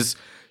soon as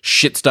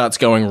shit starts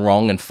going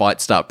wrong and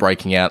fights start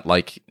breaking out,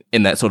 like,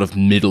 in that sort of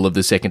middle of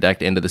the second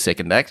act, end of the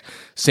second act,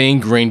 seeing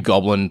Green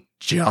Goblin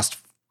just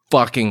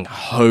fucking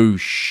ho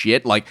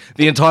shit. Like,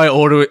 the entire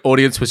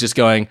audience was just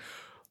going,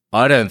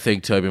 I don't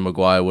think Tobey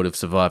Maguire would have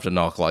survived a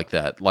knock like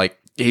that. Like,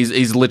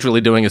 he's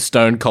literally doing a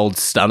stone cold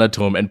stunner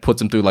to him and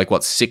puts him through, like,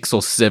 6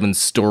 or 7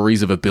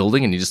 stories of a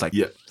building, and you're just like,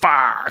 yeah.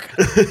 Fuck.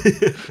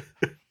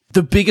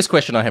 The biggest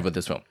question I have with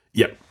this film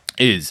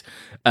is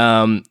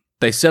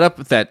they set up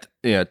that,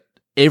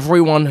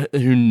 everyone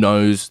who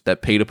knows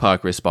that Peter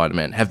Parker is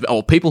Spider-Man,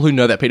 people who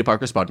know that Peter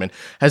Parker is Spider-Man,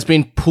 has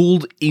been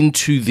pulled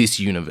into this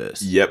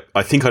universe. Yep.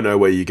 I think I know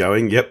where you're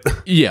going. Yep.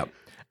 Yeah.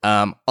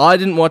 I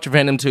didn't watch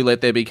Venom 2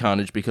 Let There Be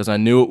Carnage because I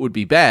knew it would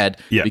be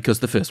bad because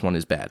the first one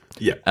is bad.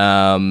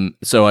 Yeah.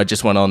 So I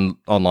just went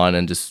online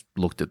and just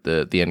looked at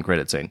the end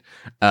credit scene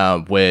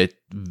where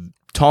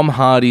Tom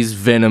Hardy's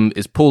Venom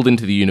is pulled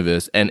into the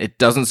universe, and it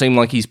doesn't seem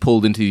like he's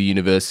pulled into the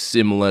universe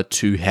similar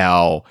to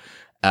how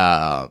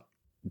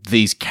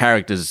these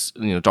characters,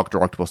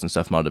 Dr. Octopus and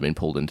stuff, might have been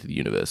pulled into the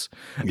universe.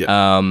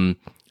 Yeah.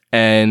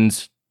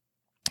 And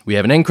we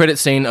have an end credit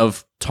scene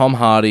of Tom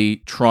Hardy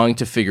trying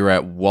to figure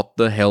out what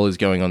the hell is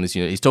going on in this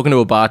unit. He's talking to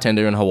a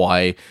bartender in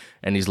Hawaii,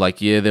 and he's like,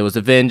 yeah, there was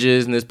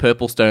Avengers, and there's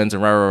purple stones,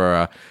 and rah, rah, rah,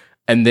 rah.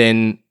 And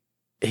then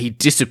he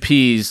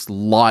disappears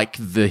like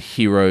the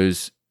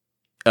heroes,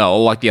 or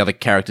like the other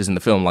characters in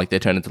the film, like they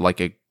turn into like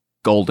a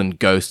golden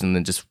ghost and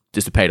then just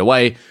dissipate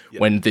away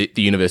when the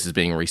universe is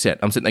being reset.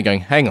 I'm sitting there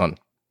going, hang on.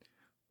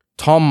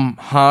 Tom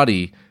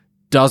Hardy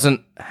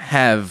doesn't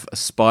have a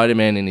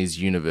Spider-Man in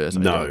his universe,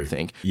 I don't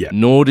think. Yeah.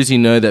 Nor does he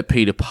know that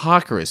Peter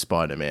Parker is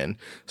Spider-Man.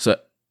 So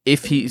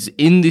if he's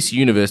in this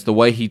universe, the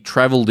way he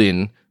traveled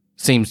in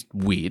seems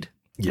weird,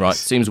 right?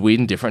 Seems weird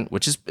and different,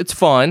 which is, it's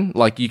fine.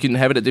 Like, you can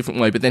have it a different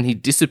way, but then he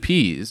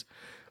disappears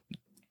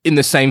in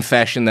the same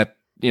fashion that,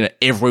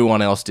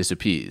 everyone else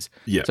disappears.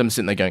 Yeah. So I'm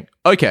sitting there going,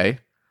 okay,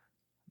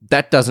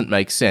 that doesn't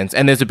make sense.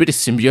 And there's a bit of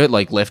symbiote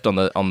like left on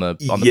the bar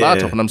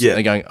top, and I'm sitting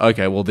there going,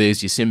 okay, well,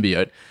 there's your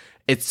symbiote.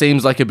 It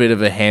seems like a bit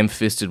of a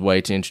ham-fisted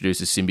way to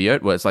introduce a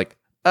symbiote, where it's like,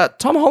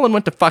 Tom Holland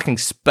went to fucking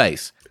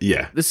space.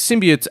 Yeah. The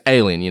symbiote's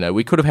alien,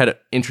 we could have had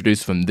it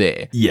introduced from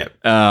there. Yeah.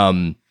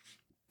 And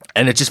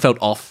it just felt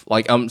off.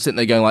 Like, I'm sitting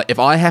there going, like,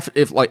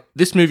 if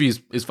this movie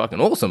is fucking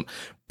awesome,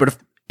 but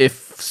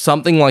if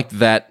something like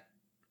that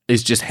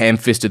is just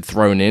ham-fisted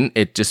thrown in,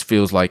 it just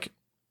feels like,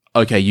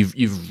 okay,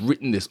 you've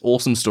written this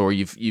awesome story,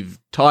 you've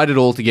tied it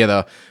all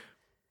together,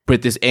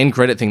 but this end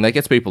credit thing that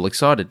gets people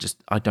excited,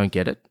 just, I don't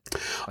get it.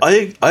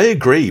 I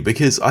agree,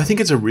 because I think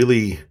it's a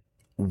really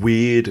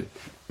weird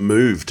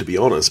move, to be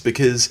honest,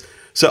 because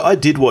so I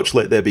did watch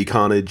Let There Be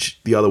Carnage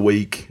the other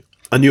week.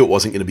 I knew it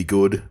wasn't going to be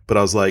good, but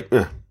I was like,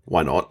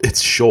 why not?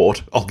 It's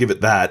short. I'll give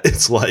it that.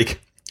 It's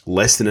like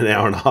less than an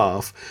hour and a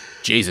half.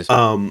 Jesus.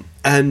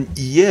 And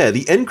yeah,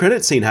 the end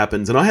credit scene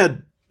happens, and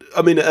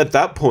at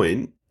that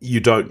point, you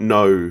don't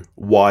know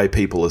why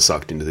people are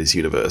sucked into this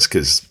universe,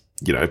 because,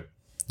 you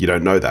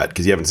don't know that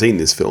because you haven't seen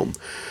this film.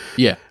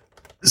 Yeah.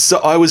 So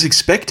I was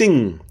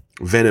expecting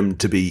Venom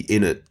to be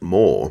in it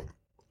more.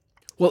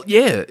 Well,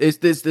 yeah,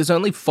 there's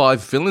only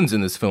 5 villains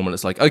in this film, and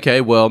it's like,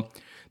 okay, well,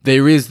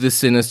 there is the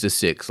Sinister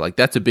Six. Like,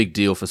 that's a big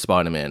deal for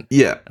Spider-Man.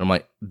 Yeah. And I'm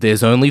like,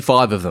 there's only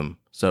 5 of them.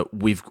 So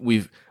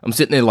I'm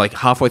sitting there like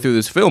halfway through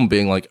this film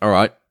being like, all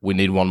right, we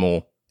need one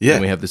more. Yeah.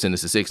 And we have the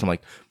Sinister Six. I'm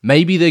like,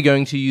 maybe they're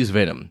going to use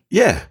Venom.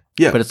 Yeah.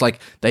 Yeah. But it's like,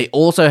 they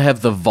also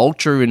have the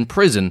Vulture in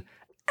prison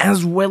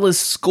as well as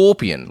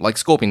Scorpion. Like,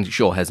 Scorpion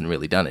sure hasn't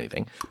really done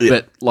anything. Yeah.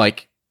 But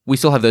like, we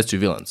still have those 2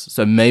 villains.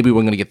 So maybe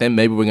we're going to get them.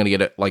 Maybe we're going to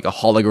get a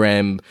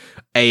hologram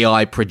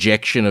AI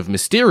projection of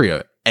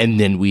Mysterio. And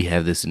then we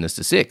have the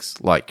Sinister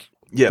Six. Like,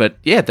 Yeah. But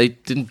yeah, they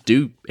didn't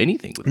do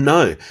anything with it.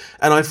 No.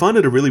 And I find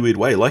it a really weird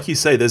way. Like you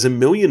say, there's a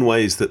million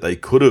ways that they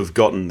could have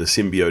gotten the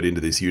symbiote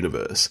into this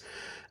universe.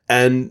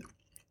 And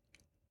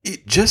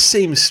it just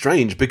seems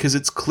strange because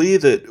it's clear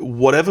that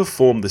whatever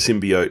form the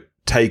symbiote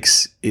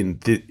takes in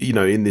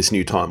in this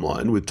new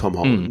timeline with Tom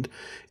Holland,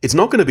 it's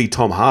not going to be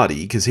Tom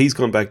Hardy because he's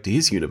gone back to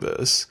his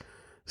universe.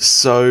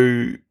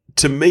 So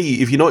to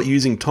me, if you're not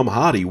using Tom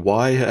Hardy,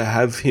 why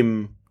have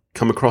him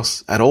come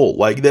across at all?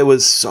 Like, there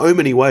was so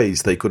many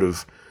ways they could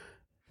have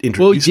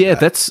introduced. Well, yeah,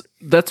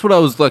 that's what I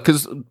was like,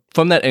 because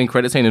from that end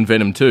credit scene in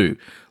Venom 2,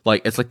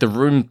 like, it's like the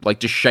room like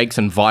just shakes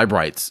and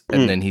vibrates,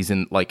 and then he's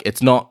in, like,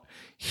 it's not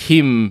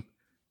him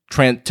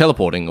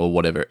teleporting or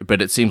whatever,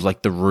 but it seems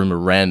like the room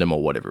around him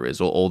or whatever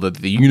is, or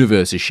the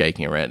universe is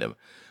shaking around him.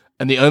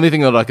 And the only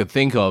thing that I could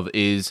think of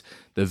is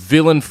the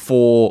villain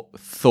for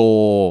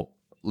Thor: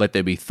 Let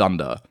There Be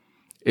Thunder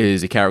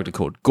is a character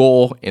called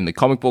Gore in the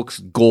comic books.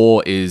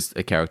 Gore is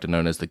a character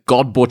known as the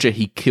God Butcher.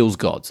 He kills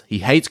gods. He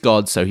hates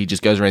gods, so he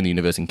just goes around the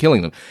universe and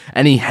killing them.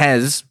 And he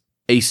has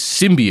a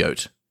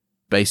symbiote,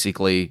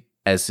 basically,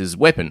 as his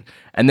weapon.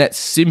 And that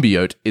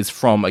symbiote is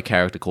from a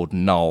character called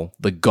Null,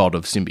 the god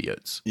of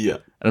symbiotes. Yeah.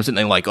 And I'm sitting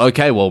there like,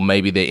 okay, well,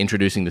 maybe they're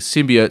introducing the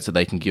symbiote so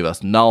they can give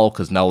us Null,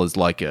 because Null is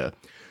like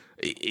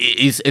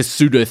is a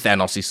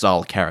pseudo-Thanos-y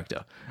style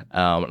character.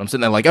 And I'm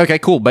sitting there like, okay,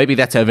 cool, maybe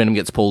that's how Venom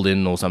gets pulled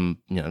in, or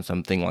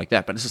something like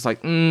that. But it's just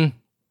like,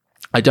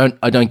 I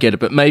don't get it.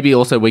 But maybe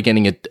also we're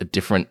getting a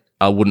different.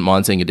 I wouldn't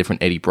mind seeing a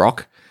different Eddie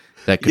Brock.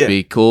 That could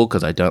be cool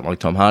because I don't like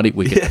Tom Hardy.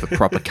 We get the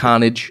proper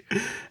Carnage.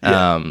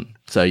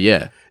 So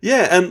yeah.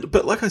 Yeah,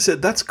 but like I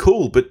said, that's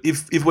cool. But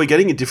if we're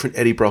getting a different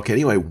Eddie Brock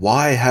anyway,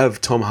 why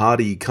have Tom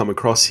Hardy come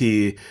across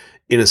here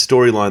in a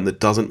storyline that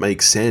doesn't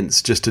make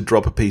sense just to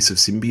drop a piece of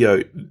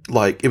symbiote?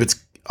 Like, if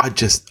it's, I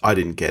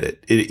didn't get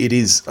it. It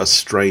is a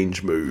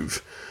strange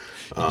move.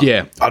 I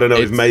don't know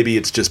if maybe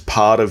it's just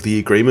part of the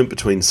agreement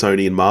between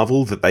Sony and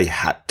Marvel that they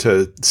had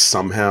to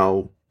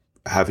somehow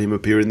have him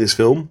appear in this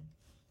film.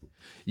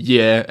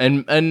 Yeah,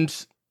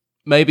 and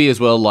maybe as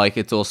well, like,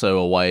 it's also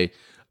a way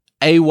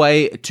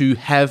to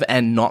have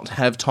and not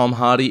have Tom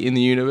Hardy in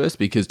the universe,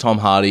 because Tom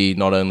Hardy,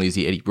 not only is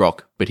he Eddie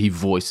Brock, but he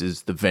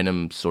voices the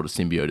Venom sort of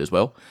symbiote as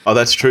well. Oh,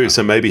 that's true.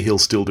 So maybe he'll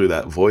still do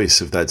that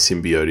voice of that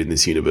symbiote in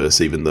this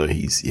universe, even though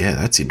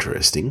that's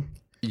interesting.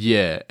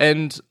 Yeah,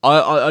 and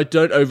I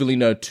don't overly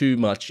know too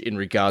much in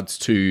regards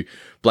to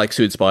Black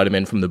Suit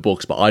Spider-Man from the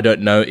books, but I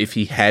don't know if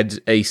he had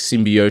a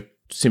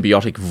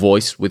symbiotic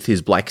voice with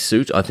his black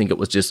suit. I think it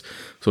was just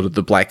sort of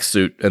the black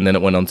suit, and then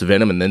it went on to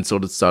Venom, and then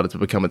sort of started to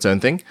become its own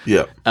thing.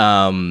 Yeah.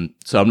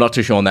 So I'm not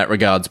too sure in that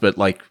regards, but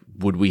like,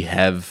 would we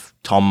have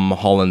Tom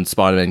Holland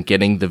Spider-Man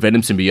getting the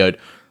Venom symbiote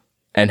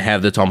and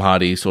have the Tom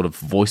Hardy sort of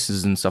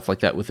voices and stuff like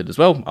that with it as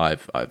well?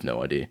 I've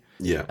no idea.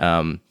 Yeah.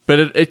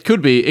 But it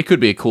could be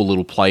a cool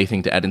little play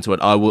thing to add into it.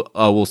 I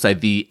will say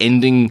the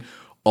ending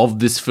of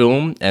this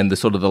film and the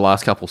sort of the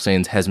last couple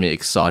scenes has me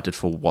excited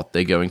for what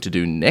they're going to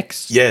do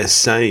next. Yeah,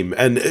 same.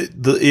 And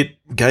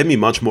it gave me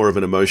much more of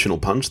an emotional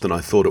punch than I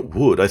thought it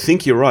would. I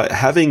think you're right.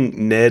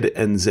 Having Ned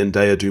and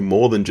Zendaya do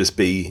more than just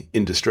be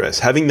in distress,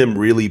 having them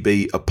really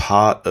be a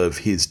part of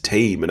his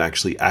team and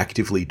actually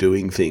actively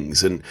doing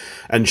things, and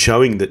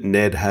showing that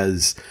Ned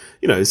has,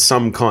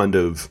 some kind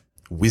of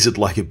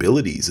wizard-like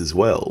abilities as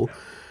well.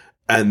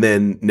 And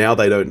then now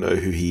they don't know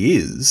who he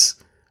is.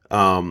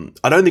 I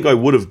don't think I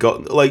would have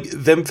gotten, like,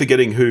 them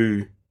forgetting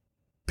who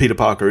Peter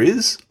Parker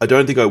is. I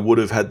don't think I would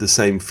have had the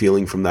same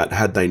feeling from that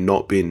had they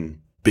not been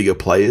bigger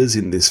players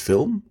in this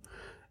film.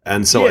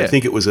 And so I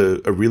think it was a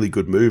really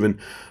good move. And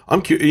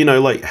I'm curious,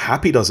 like,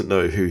 Happy doesn't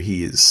know who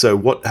he is. So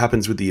what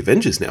happens with the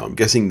Avengers now? I'm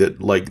guessing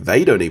that, like,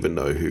 they don't even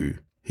know who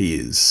he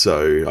is.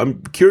 So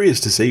I'm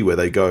curious to see where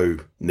they go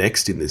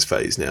next in this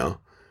phase now.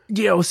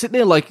 Yeah, I was sitting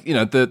there like,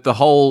 the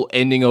whole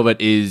ending of it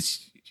is,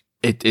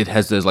 It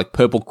has those like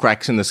purple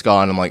cracks in the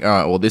sky, and I'm like, all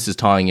right, well, this is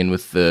tying in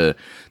with the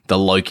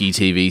Loki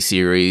TV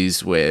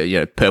series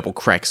where purple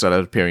cracks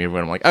started appearing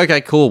everywhere. I'm like, okay,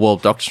 cool. Well,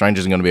 Doctor Strange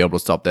isn't going to be able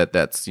to stop that.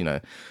 That's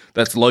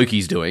that's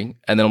Loki's doing.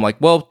 And then I'm like,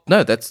 well,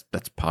 no, that's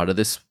part of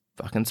this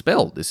fucking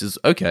spell. This is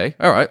okay.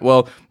 All right.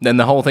 Well, then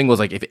the whole thing was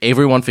like, if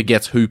everyone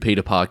forgets who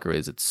Peter Parker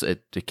is,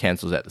 it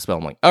cancels out the spell.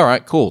 I'm like, all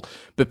right, cool.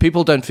 But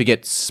people don't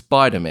forget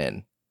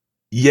Spider-Man.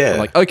 Yeah. I'm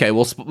like, okay,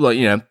 well,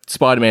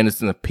 Spider-Man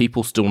is, and the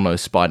people still know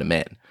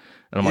Spider-Man.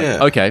 And I'm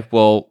like, okay,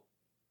 well,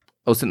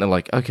 I was sitting there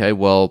like, okay,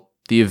 well,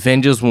 the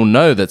Avengers will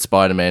know that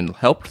Spider-Man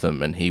helped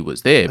them and he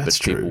was there, but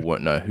people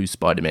won't know who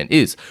Spider-Man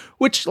is,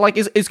 which like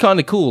is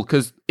kind of cool,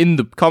 because in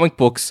the comic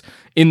books,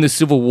 in the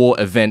Civil War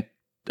event,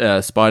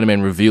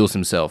 Spider-Man reveals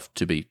himself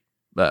to be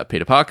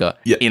Peter Parker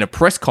in a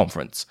press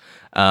conference.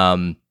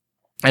 And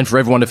for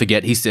everyone to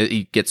forget, he said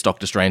he gets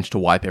Doctor Strange to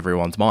wipe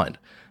everyone's mind.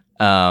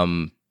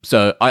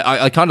 So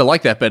I kind of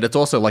like that, but it's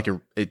also like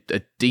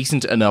a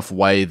decent enough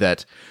way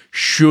that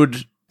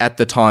should, at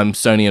the time,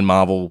 Sony and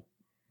Marvel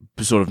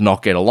sort of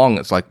not get along,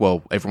 it's like,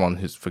 well, everyone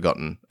has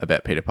forgotten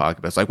about Peter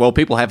Parker, but it's like, well,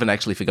 people haven't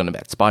actually forgotten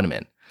about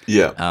Spider-Man.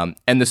 Yeah.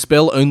 And the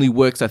spell only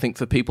works, I think,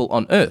 for people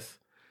on Earth.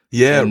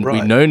 Yeah, and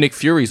right. we know Nick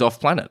Fury's off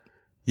planet.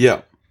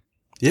 Yeah.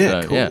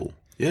 Yeah, so, cool.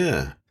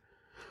 Yeah.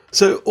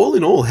 So all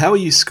in all, how are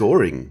you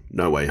scoring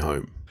No Way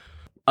Home?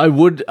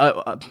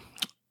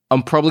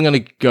 I'm probably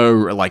going to go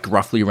like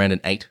roughly around an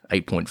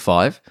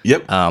 8.5.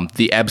 Yep.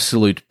 The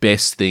absolute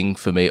best thing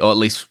for me, or at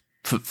least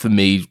for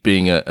me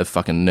being a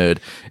fucking nerd,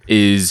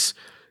 is,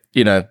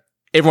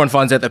 everyone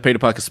finds out that Peter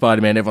Parker's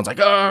Spider-Man, everyone's like,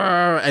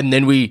 oh, and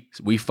then we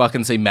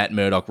fucking see Matt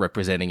Murdock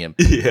representing him.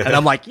 Yeah. And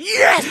I'm like,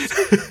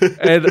 yes!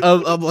 And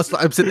I'm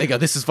sitting there going,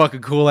 this is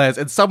fucking cool as.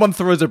 And someone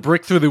throws a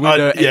brick through the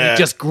window and he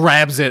just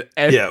grabs it.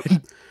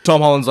 And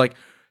Tom Holland's like,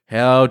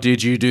 how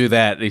did you do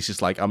that? And he's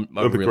just like, I'm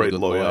a really good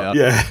lawyer.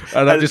 Yeah.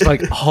 And I'm just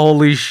like,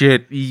 holy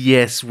shit,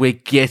 yes, we're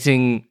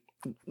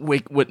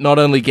not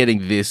only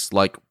getting this,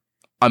 like,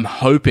 I'm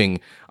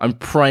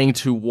praying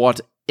to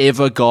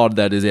whatever God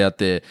that is out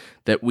there,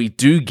 that we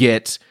do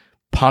get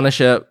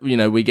Punisher,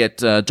 we get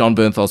John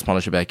Bernthal's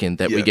Punisher back in,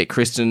 that we get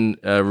Kristen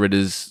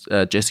Ritter's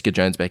Jessica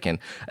Jones back in.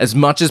 As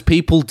much as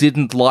people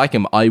didn't like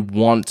him, I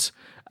want...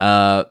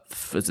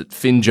 is it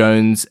Finn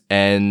Jones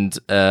and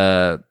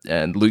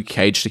Luke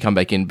Cage to come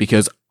back in,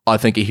 because I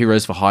think a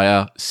Heroes for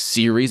Hire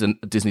series, a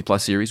Disney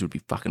Plus series, would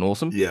be fucking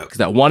awesome. Yeah. Because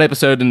that one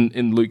episode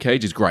in Luke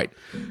Cage is great.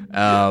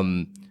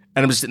 And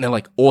I'm just sitting there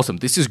like, awesome.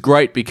 This is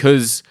great,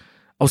 because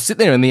I was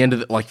sitting there in the end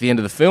of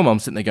the film, I'm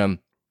sitting there going,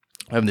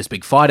 we're having this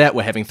big fight out.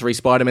 We're having 3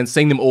 Spider-Men,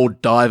 seeing them all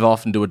dive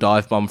off and do a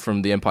dive bomb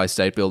from the Empire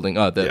State Building,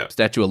 the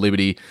Statue of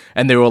Liberty.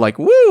 And they're all like,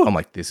 woo! I'm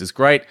like, this is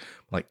great.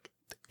 Like,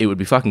 it would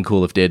be fucking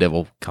cool if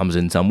Daredevil comes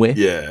in somewhere.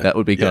 Yeah. That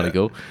would be kind of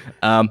cool.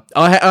 I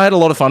had a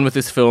lot of fun with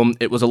this film.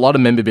 It was a lot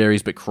of member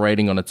berries, but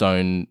creating on its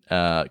own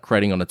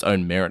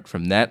merit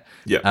from that.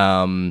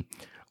 Yeah.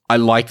 I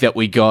like that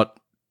we got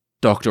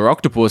Dr.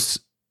 Octopus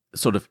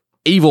sort of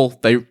evil.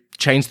 They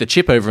changed the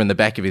chip over in the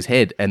back of his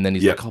head, and then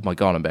he's like, oh my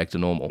God, I'm back to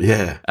normal.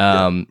 Yeah.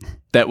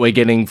 That we're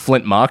getting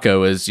Flint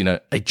Marko as,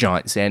 a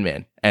giant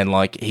Sandman. And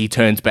like he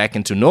turns back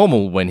into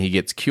normal when he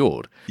gets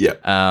cured. Yeah.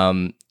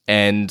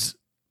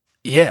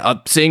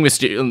 Seeing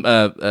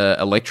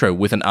Electro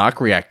with an arc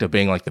reactor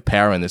being like the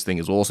power in this thing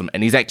is awesome.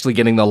 And he's actually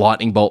getting the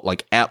lightning bolt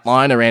like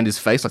outline around his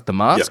face, like the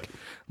mask. Yep.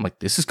 I'm like,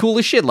 this is cool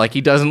as shit. Like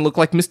he doesn't look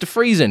like Mr.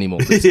 Freeze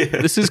anymore.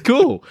 This is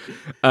cool.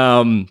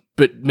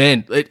 But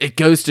man, it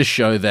goes to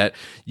show that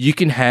you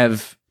can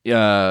have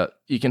I've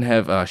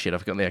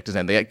forgotten the actor's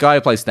name. The guy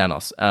who plays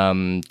Thanos,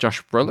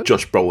 Josh Brolin?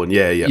 Josh Brolin,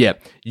 yeah. Yeah,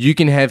 you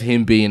can have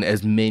him be in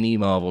as many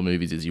Marvel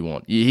movies as you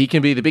want. He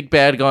can be the big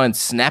bad guy and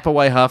snap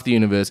away half the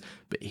universe,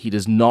 but he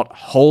does not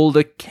hold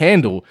a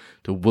candle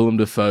to Willem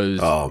Dafoe's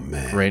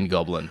Green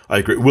Goblin. I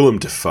agree. Willem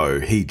Dafoe,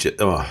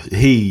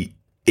 he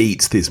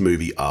eats this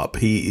movie up.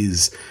 He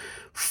is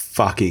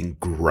fucking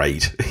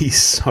great.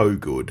 He's so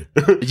good.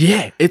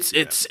 Yeah, it's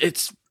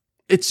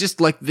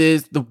just like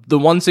there's the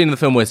one scene in the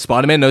film where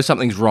Spider-Man knows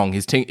something's wrong.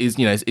 His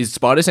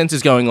spider sense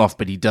is going off,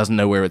 but he doesn't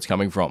know where it's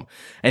coming from.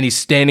 And he's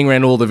standing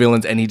around all the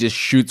villains and he just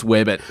shoots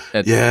web at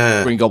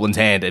Green Goblin's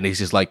hand, and he's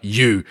just like,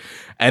 you.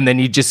 And then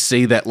you just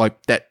see that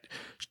like that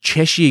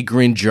Cheshire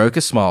Grin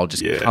Joker smile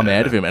just come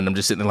out of him, and I'm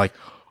just sitting there like,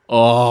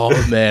 oh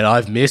man,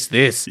 I've missed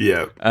this.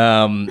 Yeah.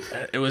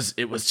 It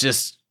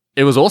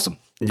was awesome.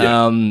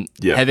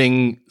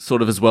 Having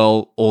sort of as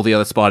well all the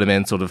other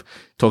Spider-Man sort of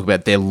talk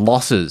about their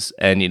losses,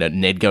 and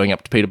Ned going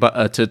up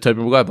to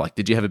Tobey Maguire like,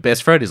 did you have a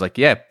best friend? He's like,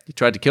 yeah, he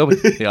tried to kill me.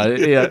 He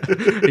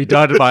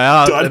died in my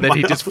arms, and then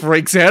he just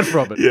freaks out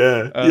from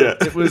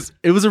it.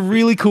 It was a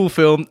really cool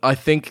film. I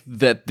think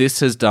that this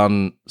has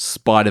done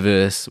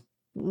Spider-Verse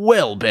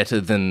well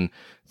better than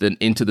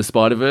Into the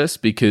Spider-Verse,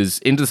 because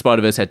Into the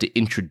Spider-Verse had to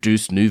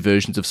introduce new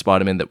versions of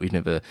Spider-Man that we've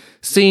never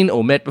seen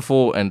or met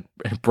before, and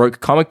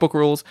broke comic book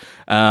rules.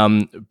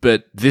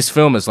 But this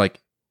film is like,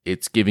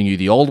 it's giving you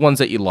the old ones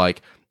that you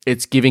like.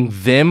 It's giving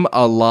them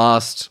a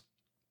last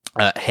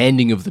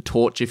handing of the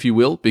torch, if you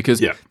will,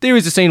 because there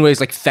is a scene where he's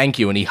like, thank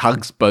you, and he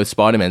hugs both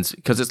Spider-Mans,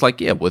 because it's like,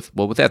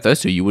 without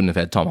those two, you wouldn't have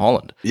had Tom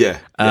Holland.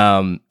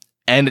 And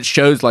it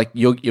shows like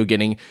you're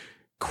getting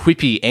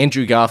quippy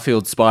Andrew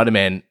Garfield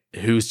Spider-Man,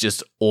 who's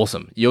just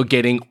awesome. You're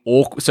getting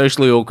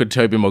socially awkward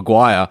Tobey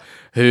Maguire,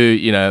 who,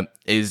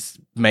 is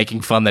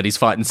making fun that he's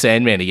fighting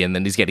Sandman again,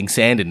 then he's getting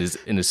sand in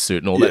his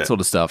suit and all that sort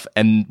of stuff.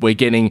 And we're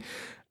getting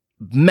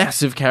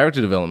massive character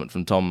development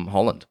from Tom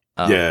Holland.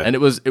 And it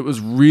was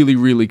really,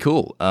 really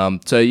cool.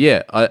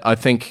 I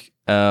think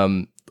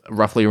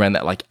roughly around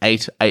that like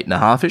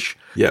 8.5-ish.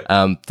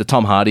 The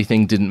Tom Hardy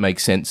thing didn't make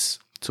sense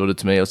sort of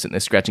to me. I was sitting there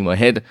scratching my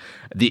head.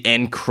 The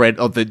end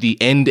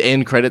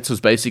end credits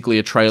was basically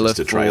a trailer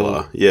for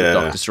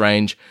Doctor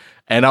Strange.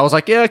 And I was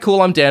like, yeah,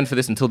 cool, I'm down for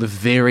this, until the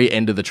very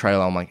end of the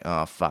trailer. I'm like,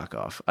 oh, fuck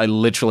off. I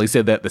literally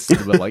said that at the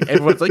cinema. Like,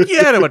 everyone's like,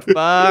 yeah, and I went,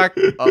 fuck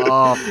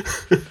off.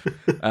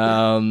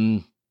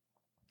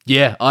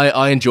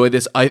 I enjoy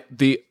this. I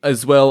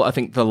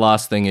think the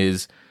last thing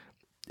is,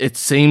 it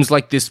seems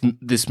like this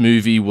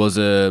movie was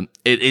it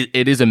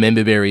is a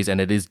member berries,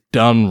 and it is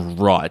done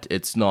right.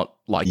 It's not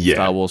like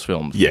Star Wars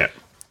films. Yeah.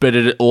 But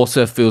it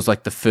also feels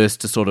like the first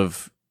to sort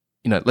of,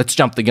 let's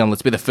jump the gun.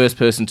 Let's be the first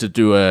person to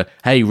do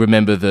hey,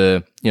 remember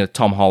the,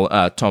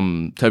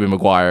 Tobey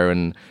Maguire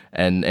and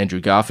Andrew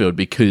Garfield,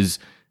 because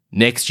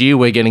next year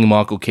we're getting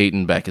Michael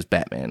Keaton back as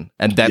Batman,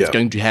 and that's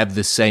going to have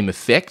the same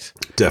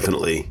effect.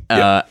 Definitely.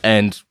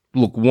 And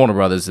look, Warner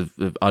Brothers,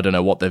 I don't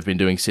know what they've been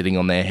doing, sitting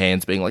on their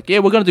hands, being like, yeah,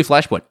 we're going to do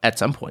Flashpoint at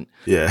some point.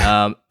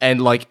 Yeah.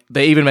 And like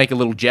they even make a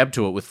little jab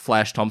to it with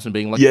Flash Thompson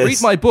being like,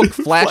 read my book,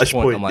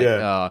 Flashpoint. I'm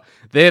like,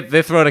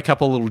 they're throwing a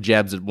couple little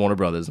jabs at Warner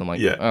Brothers. I'm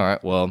like, all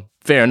right, well,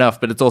 fair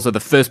enough. But it's also the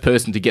first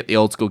person to get the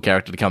old school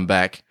character to come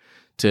back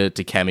to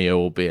cameo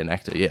or be an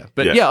actor. Yeah.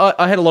 But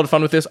I had a lot of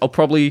fun with this. I'll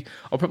probably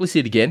see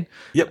it again.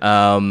 Yep.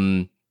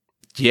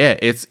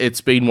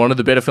 It's been one of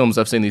the better films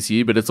I've seen this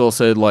year, but it's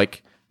also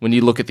like, when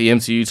you look at the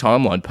MCU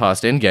timeline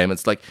past Endgame,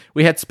 it's like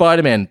we had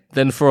Spider-Man,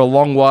 then for a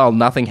long while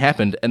nothing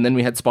happened, and then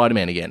we had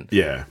Spider-Man again.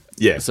 Yeah.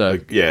 So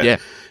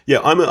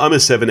I'm a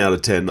 7 out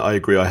of 10. I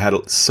agree. I had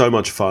so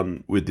much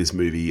fun with this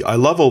movie. I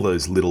love all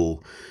those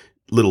little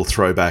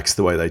throwbacks,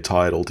 the way they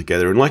tie it all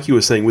together. And like you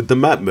were saying with the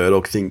Matt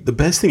Murdock thing, the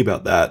best thing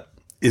about that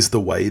is the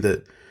way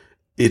that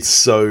it's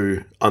so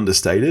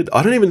understated.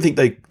 I don't even think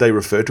they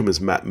refer to him as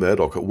Matt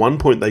Murdock. At one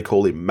point they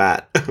call him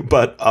Matt,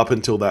 but up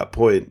until that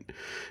point,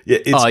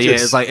 it's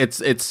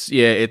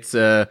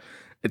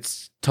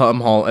Tom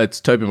Holland, it's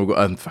Tobey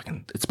Maguire,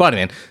 it's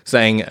Spider-Man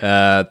saying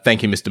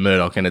thank you, Mr.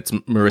 Murdoch, and it's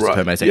Marissa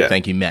Tomei saying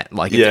thank you, Matt.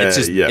 Like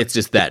it's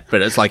just that,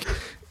 but it's like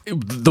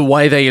the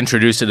way they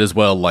introduce it as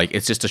well. Like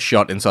it's just a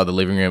shot inside the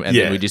living room, and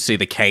then we just see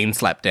the cane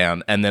slap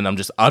down, and then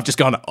I've just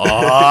gone,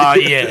 oh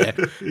yeah,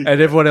 and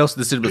everyone else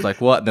in the cinema was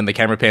like, what? And then the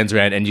camera pans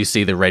around, and you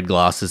see the red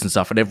glasses and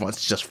stuff, and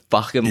everyone's just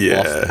fucking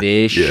lost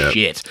their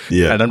shit.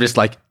 Yeah, and I'm just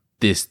like,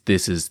 This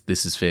is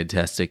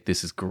fantastic.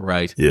 This is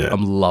great. Yeah.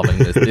 I'm loving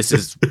this. This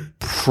is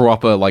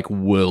proper like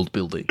world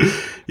building.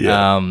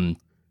 Yeah.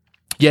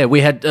 We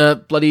had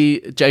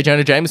bloody J.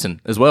 Jonah Jameson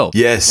as well.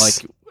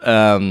 Yes. Like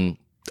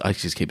I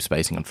just keep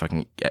spacing on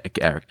fucking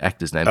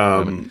actor's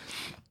name.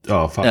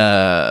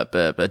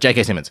 But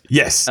J.K. Simmons.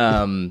 Yes.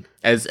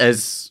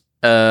 As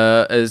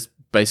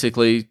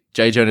basically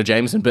J. Jonah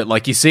Jameson, but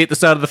like you see at the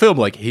start of the film,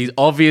 like he's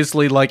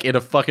obviously like in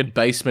a fucking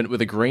basement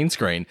with a green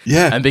screen.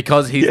 Yeah. And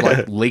because he's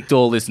like leaked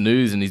all this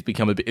news and he's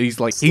become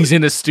he's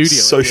in a studio.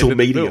 Social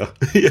media.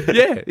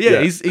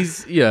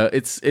 He's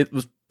it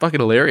was fucking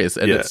hilarious.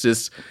 And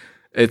it's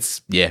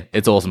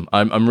awesome.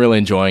 I'm really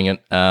enjoying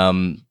it.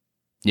 I'm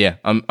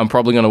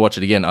probably gonna watch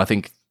it again. I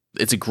think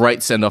it's a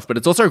great send-off, but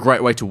it's also a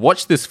great way to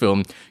watch this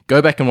film,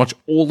 go back and watch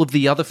all of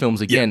the other films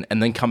again,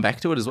 and then come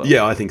back to it as well.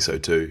 Yeah, I think so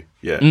too.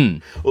 Yeah.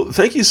 Well,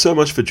 thank you so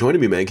much for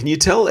joining me, man. Can you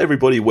tell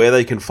everybody where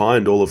they can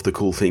find all of the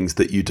cool things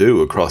that you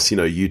do across,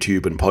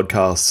 YouTube and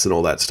podcasts and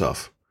all that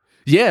stuff?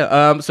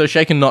 Yeah, so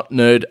Shaken Not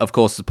Nerd, of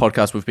course, the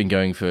podcast we've been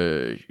going for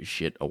a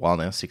while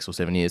now, 6 or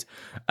 7 years.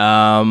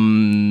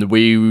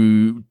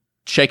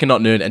 Shaken Not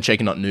Nerd and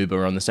Shaken Not Noob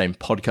are on the same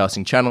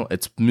podcasting channel.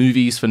 It's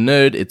movies for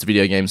nerd. It's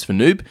video games for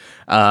noob.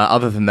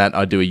 Other than that,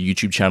 I do a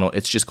YouTube channel.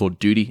 It's just called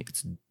Dudi.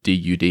 It's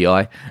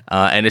Dudi,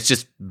 and it's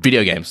just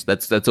video games.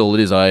 That's all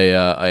it is.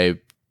 I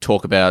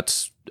talk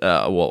about.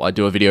 I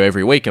do a video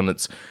every week, and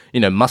it's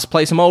must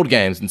play some old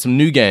games and some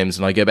new games,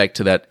 and I go back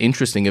to that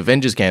interesting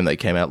Avengers game that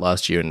came out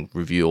last year and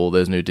review all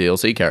those new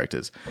DLC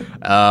characters.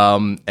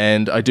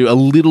 And I do a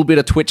little bit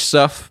of Twitch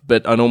stuff,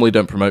 but I normally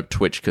don't promote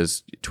Twitch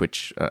because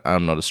Twitch,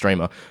 I'm not a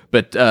streamer.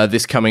 But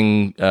this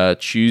coming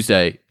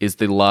Tuesday is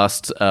the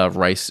last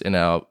race in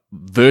our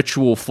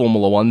virtual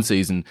Formula One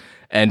season.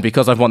 And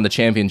because I've won the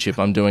championship,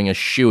 I'm doing a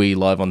shoey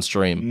live on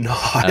stream.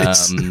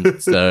 Nice.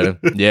 So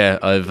yeah,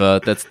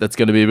 that's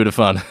going to be a bit of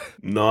fun.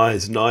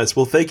 Nice.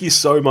 Well, thank you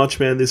so much,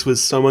 man. This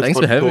was so much fun. Thanks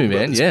for having me,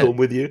 man. Film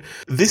with you.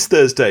 This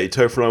Thursday,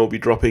 Topher and I will be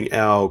dropping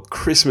our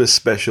Christmas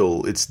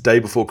special. It's day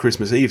before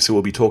Christmas Eve, so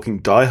we'll be talking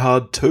Die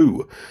Hard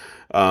 2.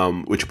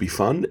 Which will be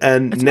fun.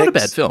 And it's not a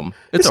bad film.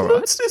 It's all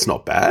right. It's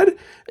not bad.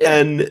 Yeah.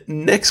 And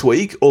next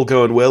week, all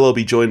going well, I'll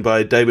be joined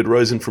by David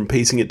Rosen from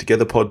Piecing It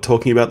Together Pod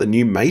talking about the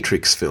new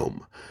Matrix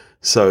film.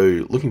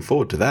 So looking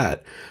forward to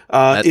that.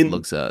 That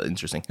looks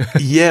interesting.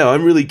 Yeah,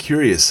 I'm really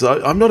curious.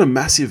 I'm not a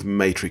massive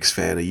Matrix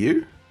fan. Are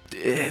you?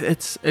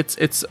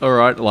 It's all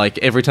right. Like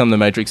every time the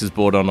Matrix is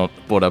brought up on the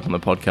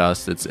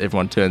podcast,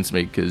 everyone turns to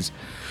me because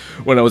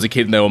when I was a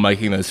kid and they were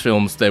making those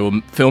films, they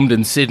were filmed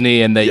in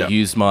Sydney and they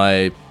used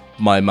my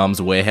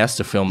mum's warehouse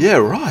to film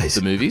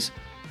the movies.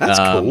 That's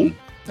cool.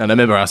 And I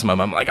remember asking my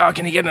mum, like, oh,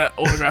 can you get an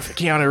autograph of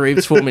Keanu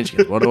Reeves for me? She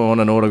goes, what do I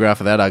want an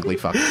autograph of that ugly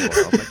fuck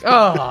for?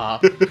 I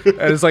was like,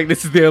 And it's like,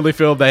 this is the only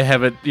film they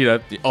haven't,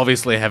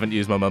 obviously haven't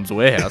used my mum's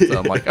warehouse. So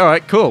I'm like, all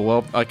right, cool.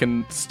 Well, I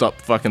can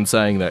stop fucking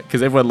saying that.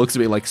 Because everyone looks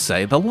at me like,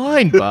 say the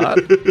line, Bart.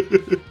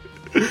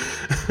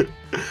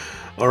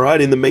 All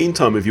right, in the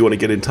meantime, if you want to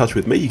get in touch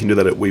with me, you can do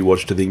that at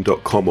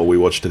wewatchedathing.com or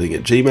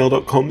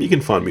wewatchedathing@gmail.com. You can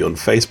find me on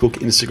Facebook,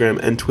 Instagram,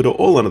 and Twitter,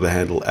 all under the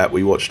handle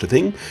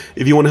 @wewatchedathing.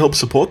 If you want to help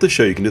support the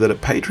show, you can do that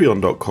at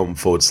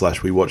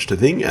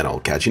patreon.com/wewatchedathing, and I'll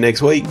catch you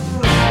next week.